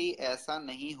रियलिटी ऐसा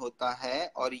नहीं होता है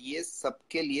और ये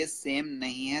सबके लिए सेम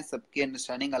नहीं है, सबकी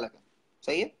अंडरस्टैंडिंग अलग है।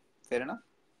 सही है, फेयर है ना?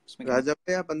 इसमें क्या राजा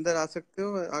भाई आप अंदर आ सकते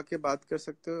हो, आके बात कर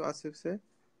सकते हो आसिफ से,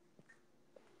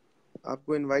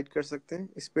 आपको इनवाइट कर सकते हैं,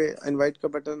 इस पे इनवाइट का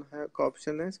बटन है, का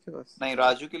ऑप्शन है इसके पास। नहीं,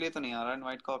 राजू के लिए तो नहीं आ रहा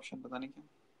इनवाइट का ऑप्शन, पता नहीं क्यों।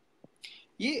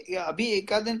 ये अभी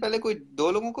एक आध दिन पहले कोई दो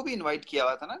लोगों को भी इनवाइट किया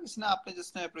हुआ था ना, जिसने आपने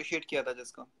जिसने अप्रिशिएट किया था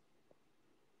जिसको।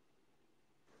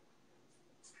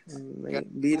 नहीं,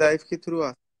 बी लाइफ के थ्रू आ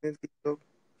सकते हैं 3 लोग,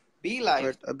 बी लाइव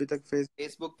बट अभी तक फेस।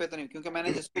 फेसबुक पे तो नहीं, क्योंकि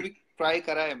मैंने जिसको भी ट्राई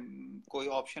करा है कोई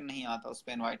ऑप्शन नहीं आता उस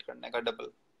पे इनवाइट करने का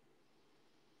डबल।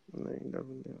 नहीं,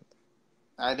 डबल नहीं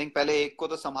होता। आई थिंक पहले एक को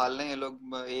तो संभाल लें ये लोग,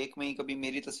 एक में ही कभी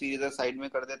मेरी तस्वीर इधर साइड में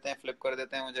कर देते हैं, फ्लिप कर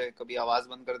देते हैं मुझे, कभी आवाज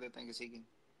बंद कर देते हैं किसी की।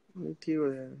 नहीं, ठीक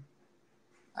हो जाएगा।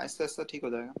 आहिस्ता आहिस्ता ठीक हो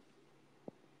जाएगा,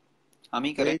 हम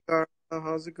ही करें। Hey Carla,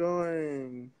 how's it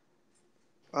going?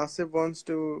 Asif wants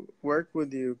to work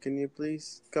with you. Can you please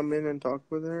come in and talk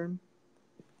with her?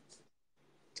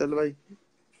 चल भाई,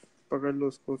 पकड़ लो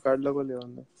उसको, कार्ला को ले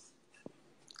आना।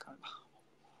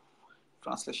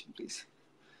 Translation please.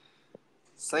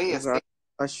 सही है रा- सही।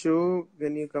 Ashu,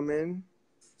 can you come in?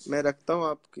 मैं रखता हूँ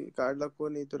आपकी कार्ला को,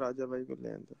 नहीं तो राजा भाई को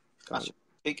ले आना। अच्छा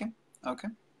ठीक है, okay,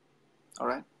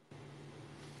 alright.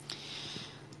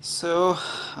 So,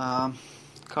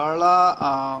 Carla,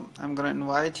 I'm going to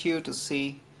invite you to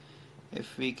see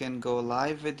if we can go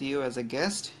live with you as a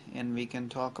guest and we can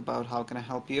talk about how can I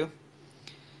help you.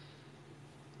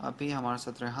 अभी हमारे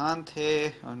साथ रेहान थे,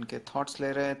 उनके thoughts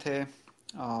ले रहे थे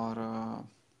और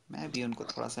मैं भी उनको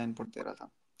थोड़ा सा इनपुट दे रहा था।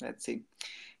 Let's see.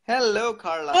 Hello,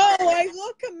 Carla. Oh, I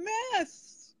look a mess.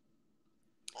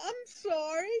 I'm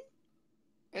sorry.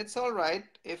 It's all right.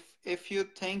 If you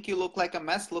think you look like a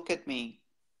mess, look at me.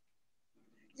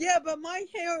 Yeah, but my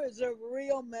hair is a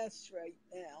real mess right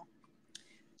now.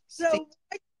 So See,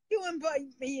 why did you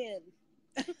invite me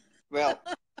in? well,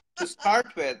 to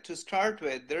start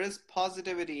with, there is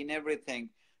positivity in everything.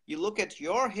 You look at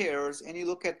your hairs and you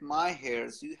look at my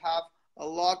hairs. You have a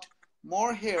lot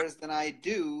more hairs than I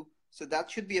do, so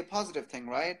that should be a positive thing,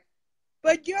 right?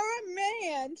 But you're a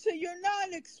man, so you're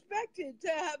not expected to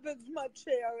have as much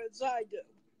hair as I do.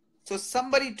 So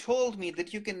somebody told me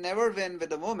that you can never win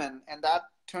with a woman, and that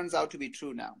turns out to be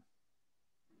true now.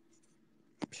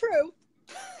 True.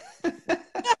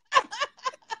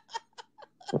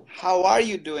 How are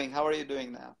you doing? How are you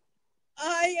doing now?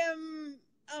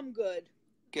 I'm good.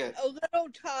 Good. A little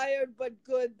tired, but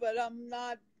good, but I'm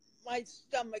not, my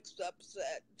stomach's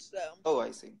upset, so Oh,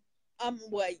 I see. I'm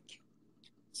awake.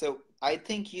 So I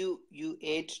think you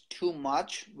ate too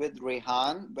much with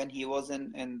Rehan when he was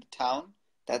in town.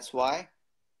 That's why.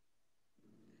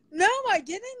 No, I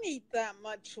didn't eat that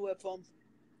much with him.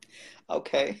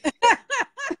 Okay.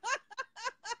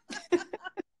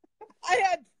 I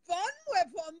had fun with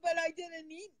him, but I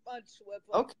didn't eat much with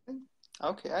him. Okay.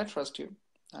 Okay, I trust you.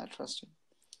 I trust you.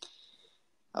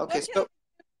 Okay, What can I do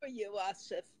for you,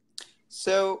 Asif?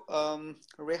 so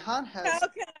Rehan How has,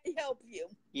 can I help you?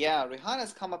 yeah, Rehan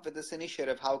has come up with this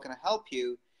initiative. How can I help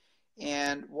you?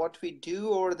 And what we do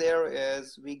over there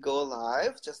is we go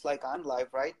live, just like I'm live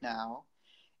right now.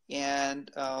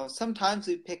 And sometimes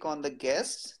we pick on the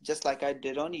guests, just like I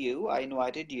did on you. I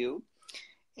invited you,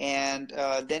 and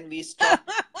then we start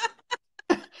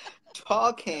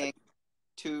talking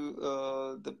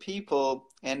to the people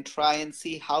and try and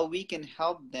see how we can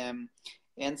help them.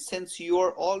 And since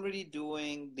you're already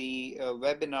doing the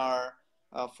webinar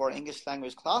for English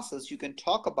language classes, you can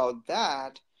talk about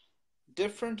that.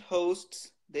 Different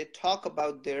hosts, they talk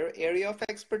about their area of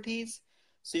expertise.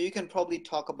 So you can probably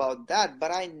talk about that.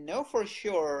 But I know for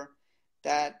sure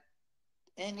that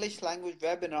English language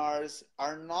webinars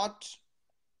are not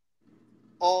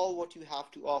all what you have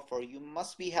to offer. You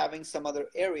must be having some other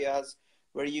areas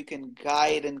where you can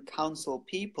guide and counsel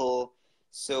people.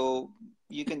 So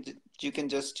you can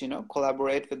just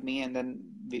collaborate with me, and then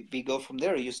we go from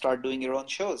there. You start doing your own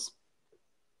shows.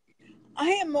 I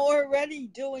am already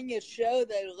doing a show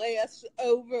that lasts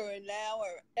over an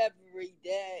hour every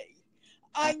day.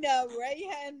 I know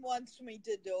Rayhan wants me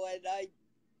to do it.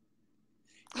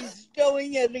 He's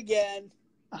doing it again.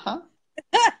 Uh-huh.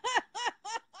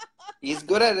 He's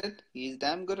good at it. He's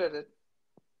damn good at it.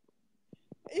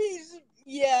 He's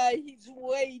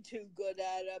way too good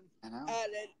at him. I know. At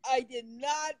it. I did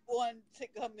not want to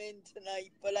come in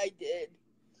tonight, but I did.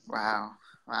 Wow.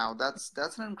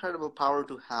 That's an incredible power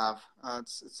to have.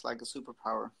 It's like a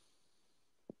superpower.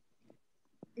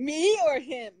 Me or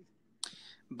him?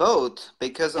 Both,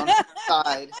 because on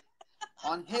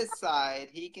his side,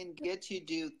 he can get you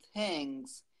do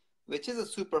things, which is a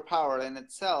superpower in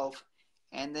itself.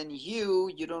 And then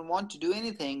you don't want to do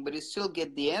anything, but you still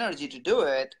get the energy to do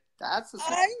it. That's a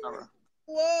superpower.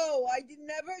 Whoa, I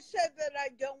never said that I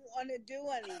don't want to do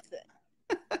anything.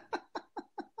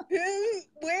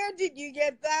 Where did you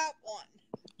get that one?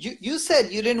 You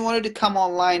said you didn't want to come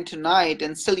online tonight,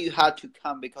 and still you had to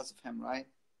come because of him, right?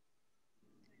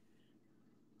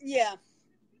 Yeah.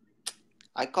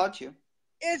 I caught you.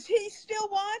 Is he still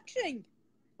watching?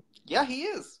 Yeah, he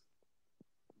is.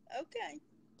 Okay.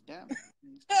 Yeah.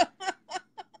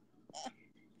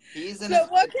 He's in so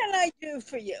what can I do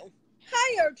for you?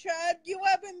 Hi, Chad. You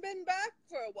haven't been back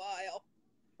for a while.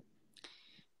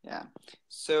 Yeah.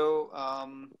 So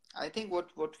I think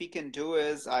what we can do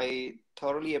is, I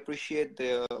totally appreciate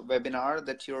the webinar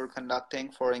that you're conducting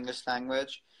for English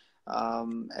language.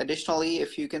 Additionally,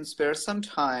 if you can spare some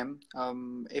time,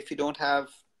 if you don't have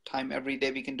time every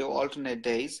day, we can do alternate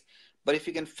days. But if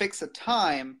you can fix a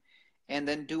time and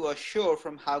then do a show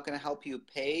from How Can I Help You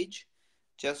page,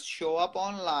 just show up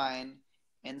online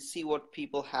and see what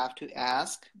people have to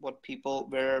ask, where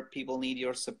people need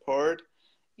your support.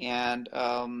 And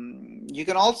you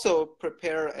can also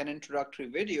prepare an introductory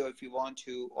video if you want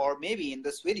to, or maybe in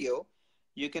this video,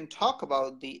 you can talk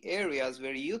about the areas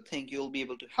where you think you'll be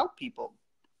able to help people.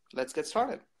 Let's get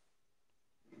started.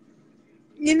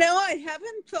 I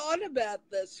haven't thought about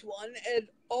this one at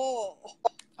all.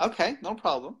 Okay, no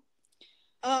problem.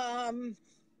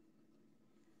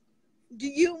 Do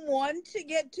you want to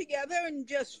get together and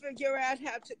just figure out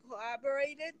how to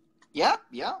collaborate it? Yeah,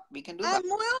 we can do that. I'm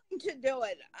willing to do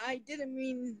it. I didn't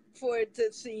mean for it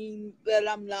to seem that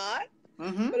I'm not,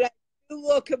 but I do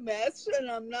look a mess,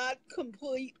 and I'm not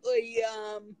completely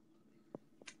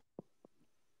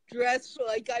dressed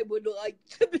like I would like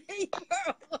to be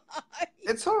for life.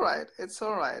 It's all right. It's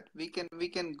all right. We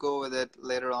can go with it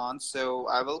later on. So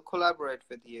I will collaborate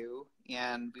with you,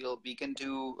 and we can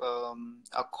do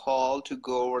a call to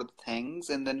go over the things,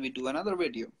 and then we do another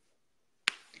video.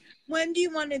 When do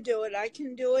you want to do it? I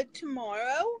can do it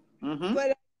tomorrow,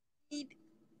 but it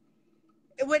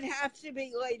would have to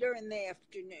be later in the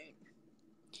afternoon.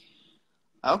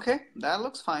 Okay, that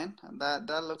looks fine.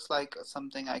 That looks like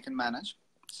something I can manage.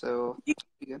 So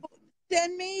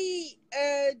send me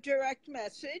a direct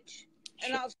message,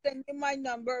 and I'll send you my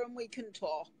number, and we can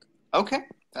talk. Okay.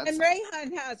 And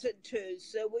Rayhan has it too,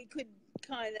 so we could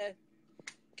kind of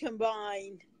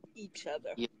combine each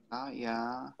other.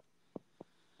 Yeah.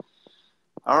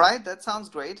 All right, that sounds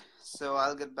great. So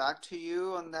I'll get back to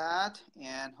you on that,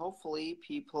 and hopefully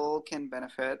people can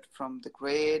benefit from the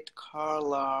great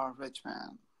Carla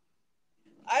Richmond.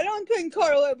 I don't think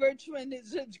Carla Richmond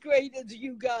is as great as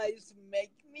you guys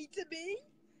make me to be,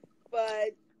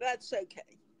 but that's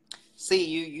okay. See,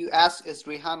 you asked, is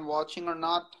Rehan watching or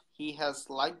not? He has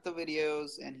liked the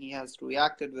videos, and he has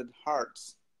reacted with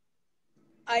hearts.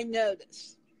 I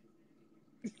noticed.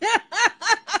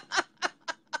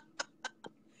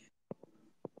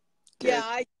 Yeah,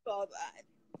 I saw that.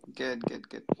 Good.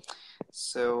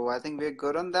 So I think we're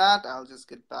good on that. I'll just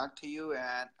get back to you.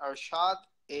 And Arshad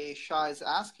Shah is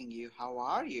asking you, how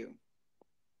are you?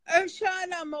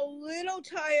 Arshad, I'm a little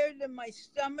tired and my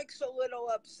stomach's a little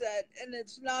upset, and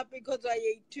it's not because I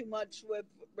ate too much with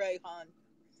Rayhan,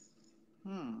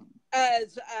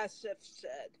 as Asif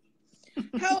said.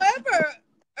 However,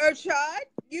 Arshad,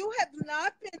 you have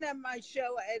not been at my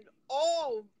show at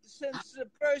all since the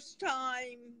first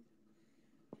time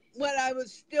when I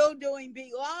was still doing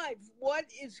Be Live. What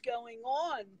is going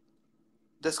on?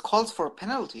 This calls for a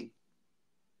penalty.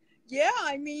 Yeah,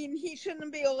 I mean, he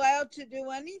shouldn't be allowed to do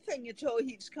anything until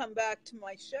he's come back to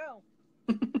my show.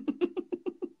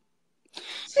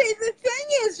 See, the thing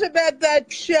is about that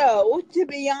show, to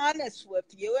be honest with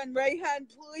you, and Rayhan,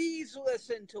 please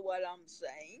listen to what I'm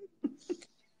saying.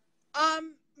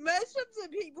 Most of the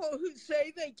people who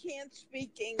say they can't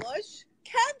speak English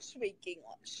can speak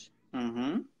English.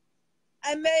 Mm-hmm.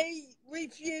 And they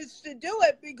refuse to do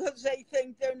it because they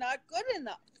think they're not good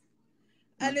enough.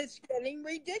 And it's getting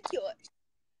ridiculous.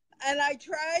 And I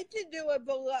tried to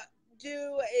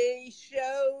do a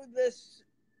show this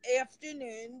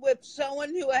afternoon with someone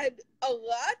who had a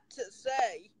lot to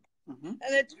say. Mm-hmm.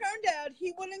 And it turned out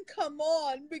he wouldn't come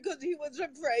on because he was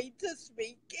afraid to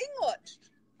speak English.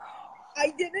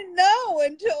 I didn't know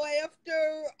until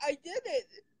after I did it.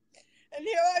 And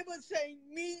here I was saying,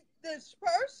 meet this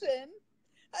person,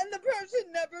 and the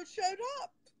person never showed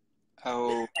up.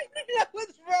 Oh. That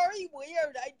was very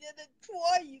weird. I did it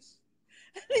twice,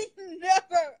 and he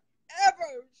never,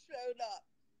 ever showed up.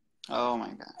 Oh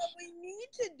my gosh. So we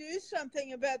need to do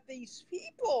something about these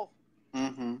people.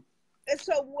 Mm-hmm. It's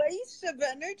a waste of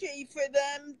energy for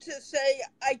them to say,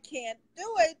 I can't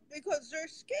do it, because they're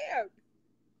scared.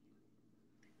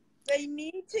 They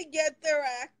need to get their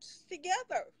acts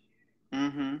together.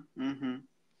 Mm-hmm. Mm-hmm.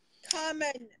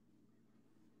 Comment,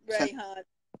 Rayhan.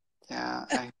 Yeah,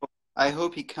 I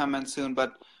hope he comments soon.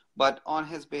 But on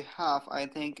his behalf, I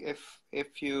think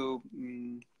if you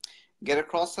get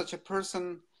across such a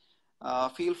person,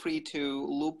 feel free to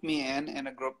loop me in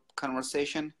a group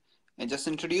conversation and just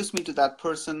introduce me to that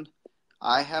person.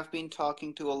 I have been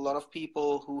talking to a lot of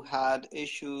people who had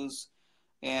issues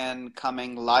in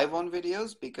coming live on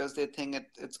videos because they think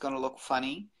it's going to look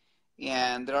funny.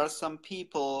 And there are some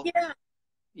people,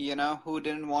 who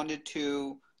didn't want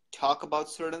to talk about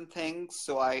certain things.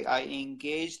 So I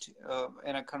engaged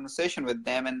in a conversation with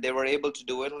them, and they were able to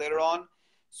do it later on.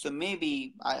 So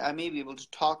maybe I may be able to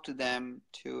talk to them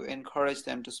to encourage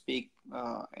them to speak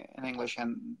in English,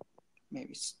 and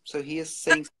maybe. So he is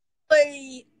saying.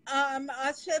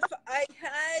 Asif,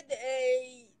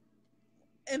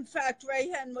 in fact,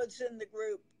 Rayhan was in the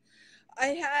group. I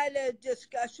had a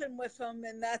discussion with him,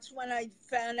 and that's when I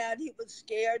found out he was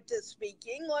scared to speak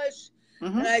English.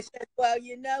 Mm-hmm. And I said, well,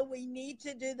 we need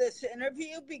to do this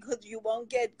interview because you won't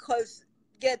get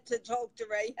to talk to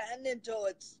Rayhan until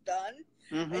it's done.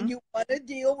 Mm-hmm. And you want to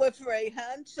deal with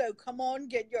Rayhan, so come on,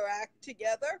 get your act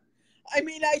together. I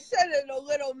mean, I said it a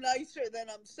little nicer than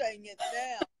I'm saying it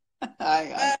now.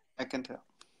 I can tell.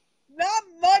 Not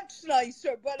much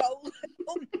nicer, but a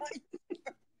little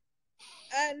nicer.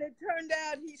 And it turned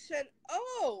out he said,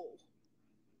 oh,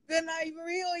 then I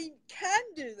really can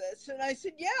do this. And I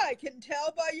said, yeah, I can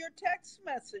tell by your text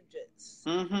messages.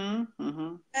 Mm-hmm.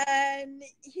 Mm-hmm. And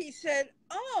he said,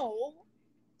 oh,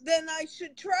 then I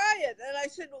should try it. And I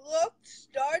said, look,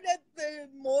 start at the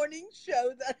morning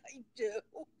show that I do.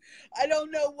 I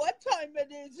don't know what time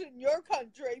it is in your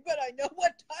country, but I know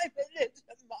what time it is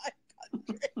in my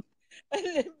country and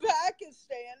in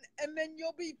Pakistan, and then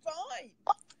you'll be fine.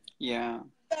 Yeah.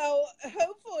 So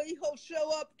hopefully he'll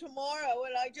show up tomorrow,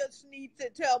 and I just need to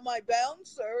tell my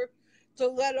bouncer to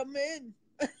let him in.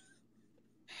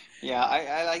 Yeah,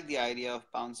 I like the idea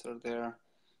of bouncer there.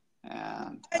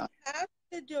 And I have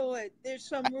to do it. There's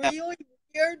some really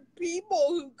weird people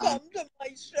who come to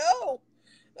my show.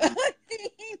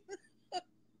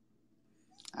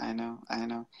 I know.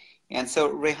 And so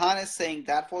Rehan is saying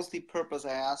that was the purpose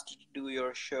I asked you to do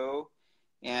your show,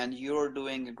 and you're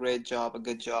doing a great job, a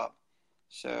good job.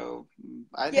 So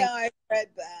I think, I read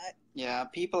that. Yeah,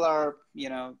 people are,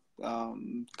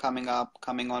 coming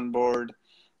on board.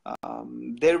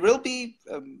 There will be,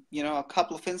 a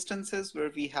couple of instances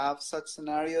where we have such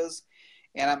scenarios.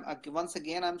 And once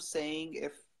again, I'm saying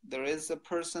if there is a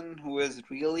person who is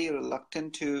really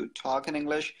reluctant to talk in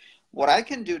English, what I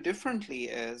can do differently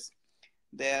is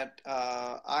that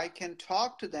I can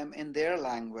talk to them in their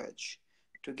language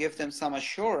to give them some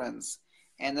assurance.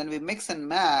 And then we mix and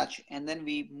match, and then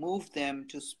we move them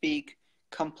to speak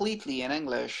completely in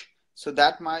English. So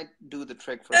that might do the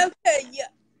trick for them. Okay,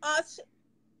 yeah.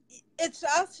 It's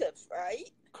Asif, right?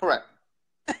 Correct.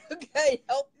 Okay,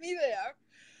 help me there.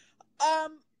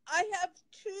 I have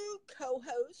two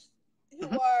co-hosts who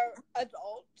are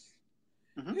adults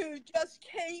who just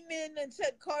came in and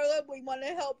said, Carla, we want to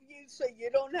help you so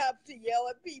you don't have to yell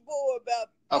at people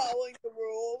about following the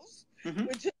rules,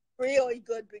 which is really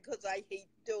good because I hate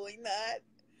doing that.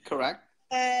 Correct.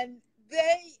 And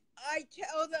I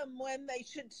tell them when they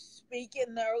should speak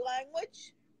in their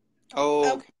language.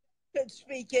 Oh, okay. Should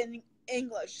speak in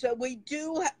English. So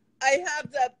I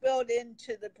have that built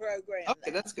into the program.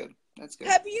 Okay, that's good.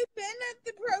 Have you been at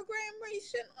the program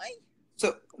recently?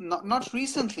 So not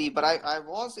recently, but I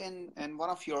was in one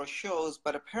of your shows,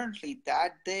 but apparently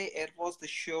that day it was the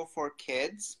show for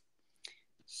kids.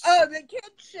 Oh, the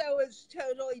kids show is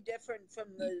totally different from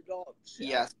the adult show.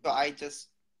 Yes, so I just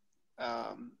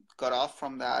got off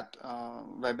from that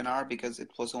webinar because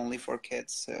it was only for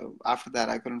kids. So after that,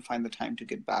 I couldn't find the time to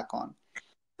get back on.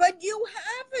 But you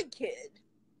have a kid.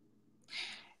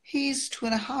 He's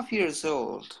 2.5 years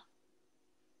old.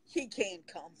 He can't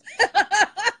come.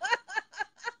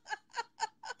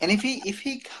 And if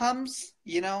he comes,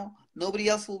 nobody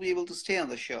else will be able to stay on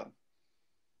the show.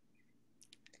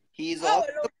 He's also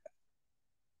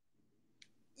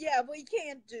yeah, we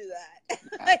can't do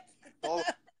that. yeah,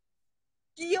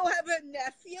 Do you have a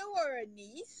nephew or a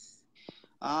niece?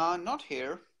 Not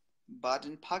here, but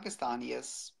in Pakistan,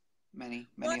 yes. Many.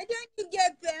 Why don't you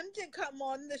get them to come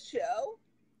on the show?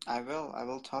 I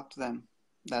will talk to them.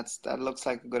 That looks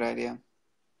like a good idea.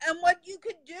 And what you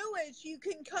could do is you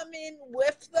can come in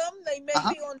with them. They may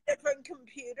be on different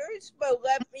computers, but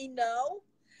let me know.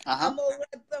 And we'll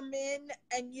let them in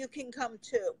and you can come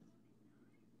too.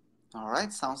 All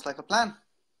right, sounds like a plan.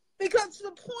 Because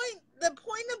the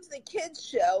point of the kids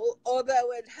show,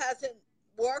 although it hasn't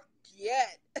worked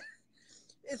yet,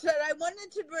 is that I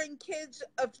wanted to bring kids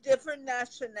of different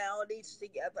nationalities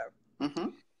together. Mm-hmm.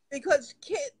 Because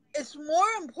it's more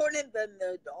important than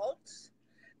the adults.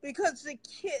 Because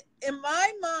in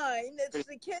my mind, it's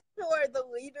the kids who are the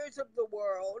leaders of the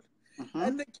world,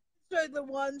 and the kids are the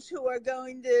ones who are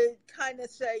going to kind of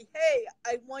say, hey,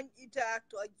 I want you to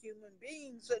act like human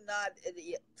beings and not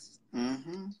idiots.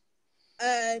 Mm-hmm.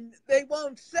 And they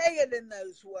won't say it in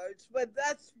those words, but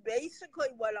that's basically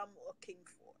what I'm looking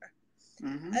for.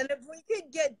 Mm-hmm. And if we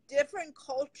could get different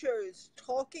cultures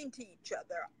talking to each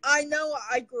other, I know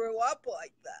I grew up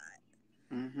like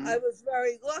that. Mm-hmm. I was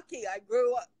very lucky.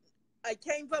 I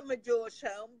came from a Jewish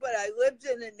home, but I lived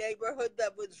in a neighborhood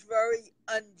that was very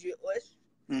un-Jewish.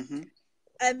 Mm-hmm.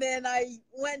 And then I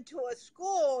went to a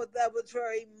school that was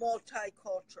very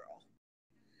multicultural.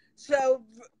 So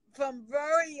from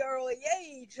very early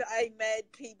age, I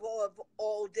met people of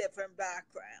all different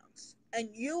backgrounds. And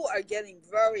you are getting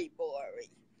very blurry.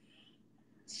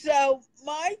 So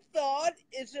my thought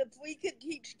is if we could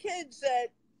teach kids that,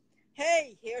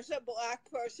 hey, here's a black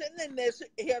person and here's a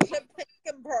pink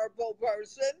and purple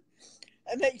person,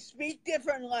 and they speak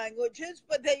different languages,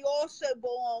 but they also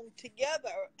belong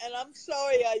together. And I'm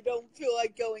sorry, I don't feel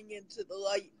like going into the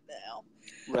light now.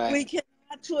 Right. We can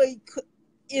actually,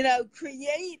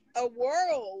 create a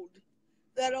world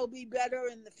that'll be better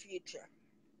in the future.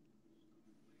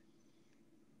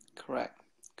 Correct.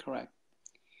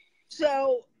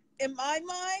 So, in my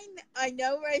mind, I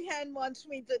know Rayhan wants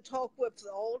me to talk with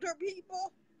the older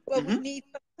people, but we need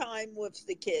some time with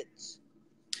the kids.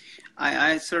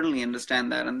 I certainly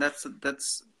understand that, and that's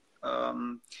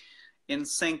in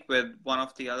sync with one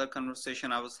of the other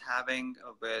conversation I was having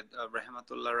with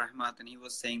Rahmatullah Rahmat, and he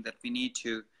was saying that we need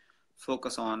to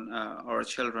focus on our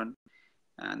children,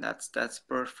 and that's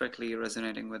perfectly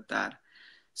resonating with that.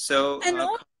 So and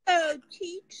also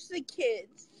teach the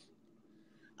kids.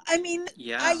 I mean,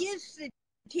 yeah. I used to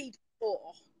teach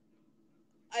school.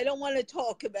 I don't want to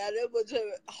talk about it. It was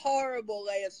a horrible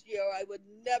last year. I would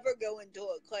never go into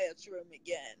a classroom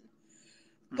again.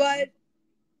 Mm-hmm. But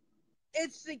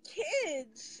it's the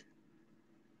kids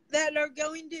that are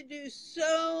going to do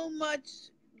so much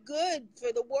good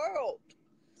for the world.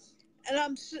 And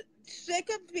I'm sick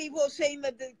of people saying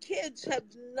that the kids have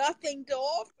nothing to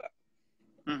offer.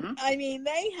 Mm-hmm. I mean,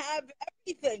 they have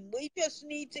everything. We just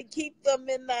need to keep them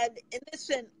in that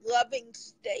innocent, loving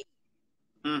state.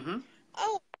 Mm-hmm.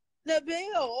 Oh,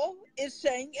 Nabil is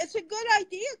saying it's a good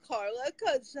idea, Carla,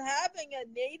 because having a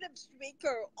native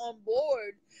speaker on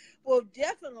board will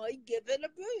definitely give it a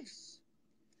boost.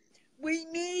 We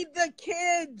need the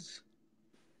kids.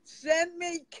 Send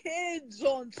me kids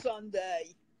on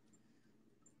Sunday.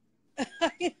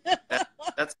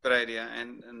 That's a good idea,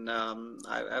 and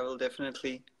I will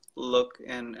definitely look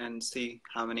and see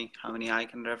how many I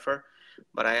can refer.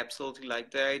 But I absolutely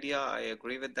like the idea. I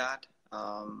agree with that.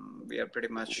 We are pretty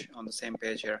much on the same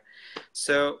page here.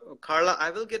 So, Carla, I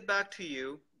will get back to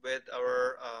you with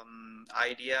our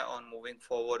idea on moving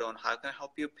forward on how can I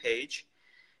help you page.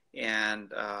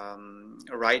 And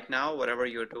right now, whatever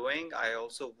you're doing, I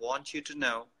also want you to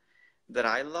know that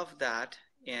I love that.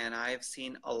 And I've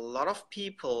seen a lot of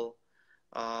people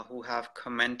who have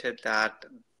commented that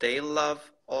they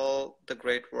love all the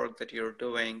great work that you're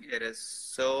doing. It is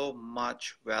so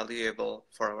much valuable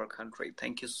for our country.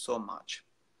 Thank you so much.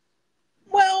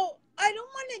 Well, I don't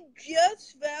want it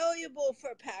just valuable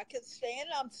for Pakistan.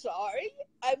 I'm sorry.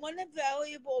 I want it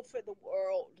valuable for the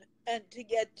world and to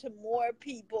get to more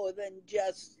people than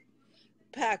just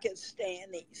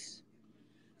Pakistanis.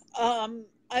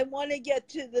 I want to get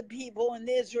to the people in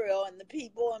Israel and the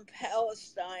people in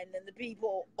Palestine and the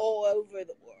people all over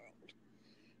the world.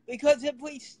 Because if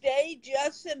we stay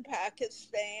just in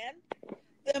Pakistan,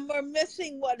 then we're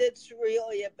missing what it's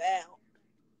really about.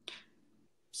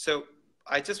 So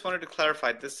I just wanted to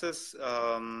clarify, this is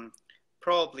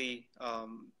probably,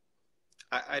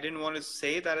 I didn't want to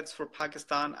say that it's for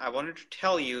Pakistan. I wanted to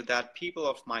tell you that people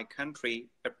of my country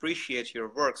appreciate your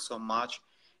work so much.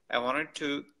 I wanted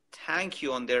to thank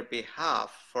you on their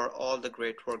behalf for all the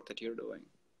great work that you're doing.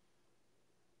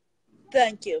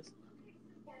 Thank you.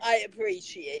 I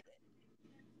appreciate it.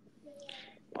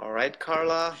 All right,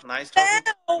 Carla, nice talking.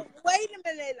 Now, wait a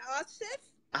minute,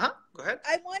 Asif. Go ahead.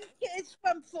 I want kids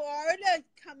from Florida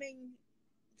coming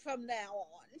from now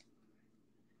on.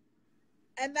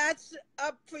 And that's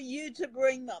up for you to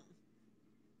bring them.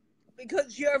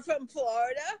 Because you're from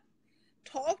Florida.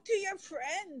 Talk to your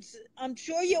friends. I'm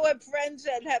sure you have friends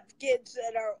that have kids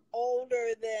that are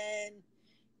older than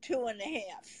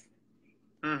 2.5.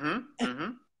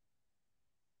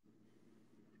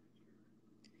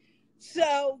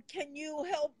 So, can you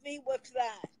help me with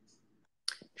that?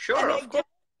 Sure, and of course. Don't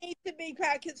need to be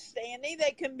Pakistani.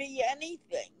 They can be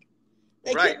anything.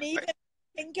 They right, can even be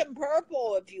pink and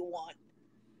purple if you want.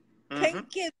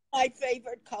 Pink is my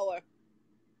favorite color.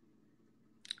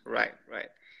 Right.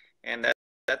 And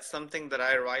that's something that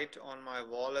I write on my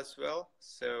wall as well.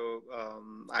 So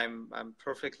I'm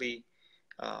perfectly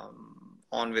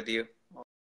on with you.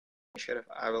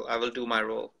 I will do my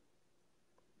role.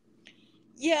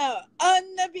 Yeah.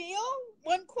 Nabil,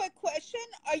 one quick question.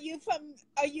 Are you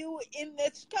in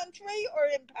this country or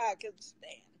in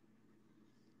Pakistan?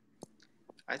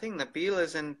 I think Nabil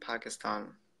is in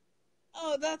Pakistan.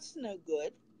 Oh, that's no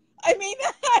good. I mean,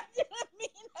 I didn't mean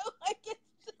it like it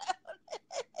sounded.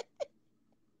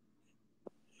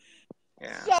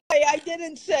 Yeah. Sorry, I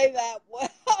didn't say that well.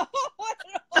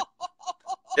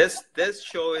 This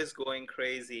show is going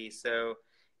crazy. So,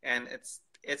 and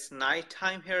it's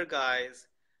nighttime here, guys.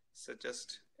 So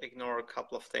just ignore a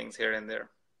couple of things here and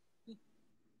there.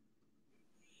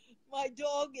 My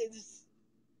dog is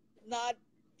not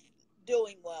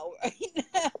doing well right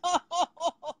now.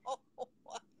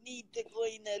 I need to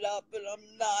clean it up, and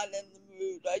I'm not in the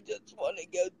mood. I just want to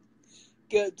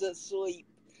go to sleep.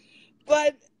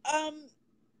 But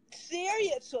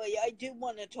seriously, I do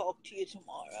want to talk to you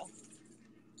tomorrow.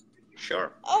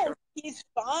 Sure. Oh, sure. He's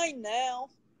fine now.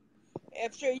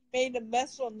 After he made a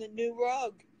mess on the new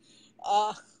rug.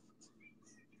 What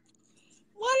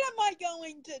am I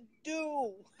going to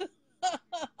do?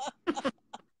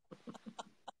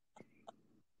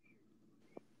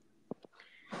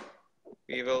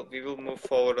 We will move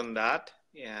forward on that,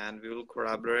 and we will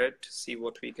collaborate to see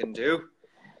what we can do.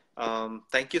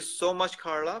 Thank you so much,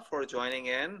 Carla, for joining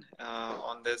in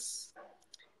on this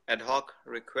ad hoc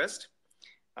request.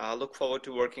 Look forward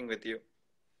to working with you.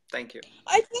 Thank you.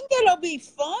 I think it'll be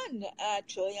fun,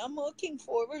 actually. I'm looking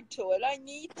forward to it. I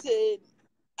need to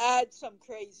add some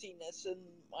craziness in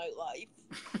my life.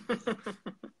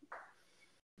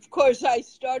 Of course, I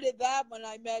started that when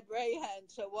I met Rayhan,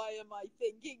 so why am I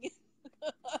thinking?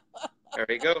 There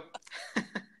we go.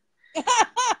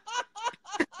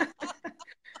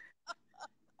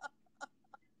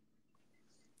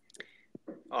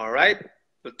 All right.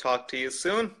 We'll talk to you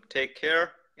soon. Take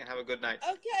care and have a good night.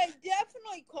 Okay,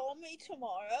 definitely call me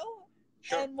tomorrow.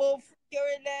 Sure. And we'll figure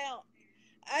it out.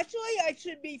 Actually, I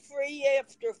should be free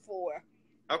after 4.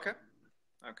 Okay.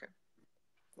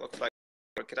 Looks like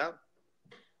work it out.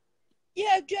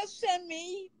 Yeah, just send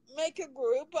me, make a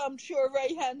group. I'm sure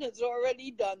Rayhan has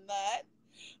already done that.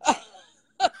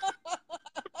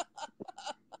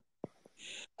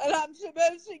 And I'm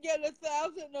supposed to get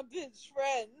 1,000 of his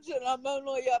friends, and I'm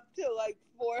only up to like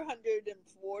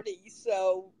 440.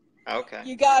 So Okay.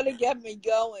 You got to get me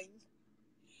going.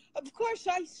 Of course,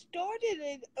 I started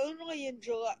it only in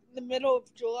July, the middle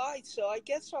of July, so I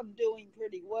guess I'm doing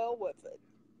pretty well with it.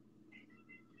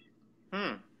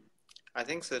 I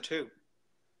think so too.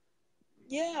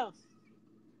 Yeah.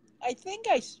 I think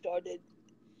I started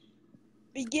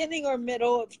beginning or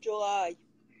middle of July.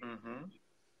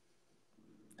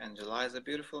 And July is a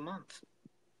beautiful month.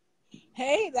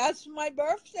 Hey, that's my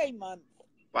birthday month.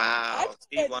 Wow.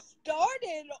 It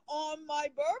started on my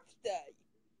birthday.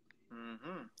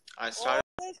 I started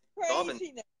all this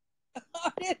craziness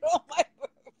started on my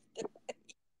birthday.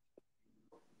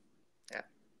 Yeah.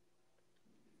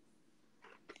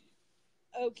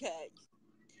 Okay.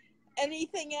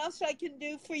 anything else I can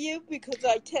do for you? Because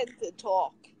I tend to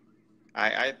talk.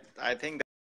 I think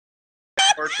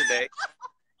that's for today.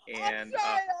 I'm And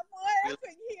sorry, I'm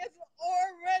laughing. He has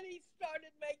already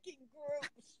started making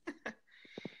groups.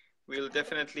 we'll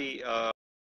definitely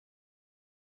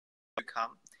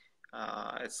come.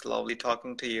 It's lovely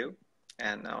talking to you,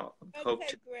 and hope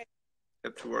Okay, great.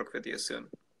 to work with you soon.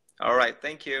 All right,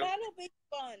 thank you. That'll be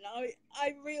fun.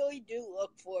 I really do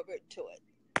look forward to it.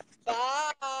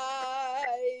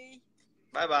 Bye.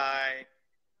 Bye-bye.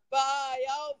 Bye.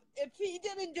 If he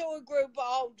didn't do a group,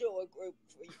 I'll do a group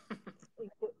for you.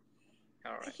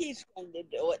 All right. He's going to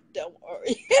do it. Don't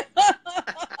worry.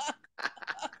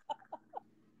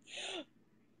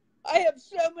 I have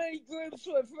so many groups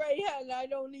with Rayhan. I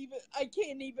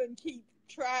can't even keep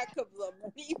track of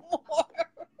them anymore.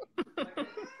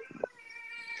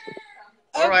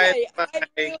 All right. Okay, Bye. I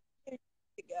really need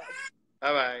to go.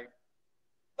 Bye-bye.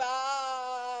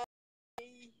 Bye.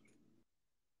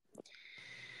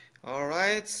 All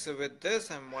right, so with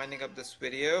this, I'm winding up this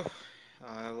video.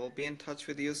 I will be in touch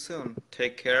with you soon.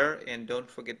 Take care, and don't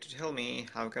forget to tell me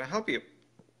how can I help you.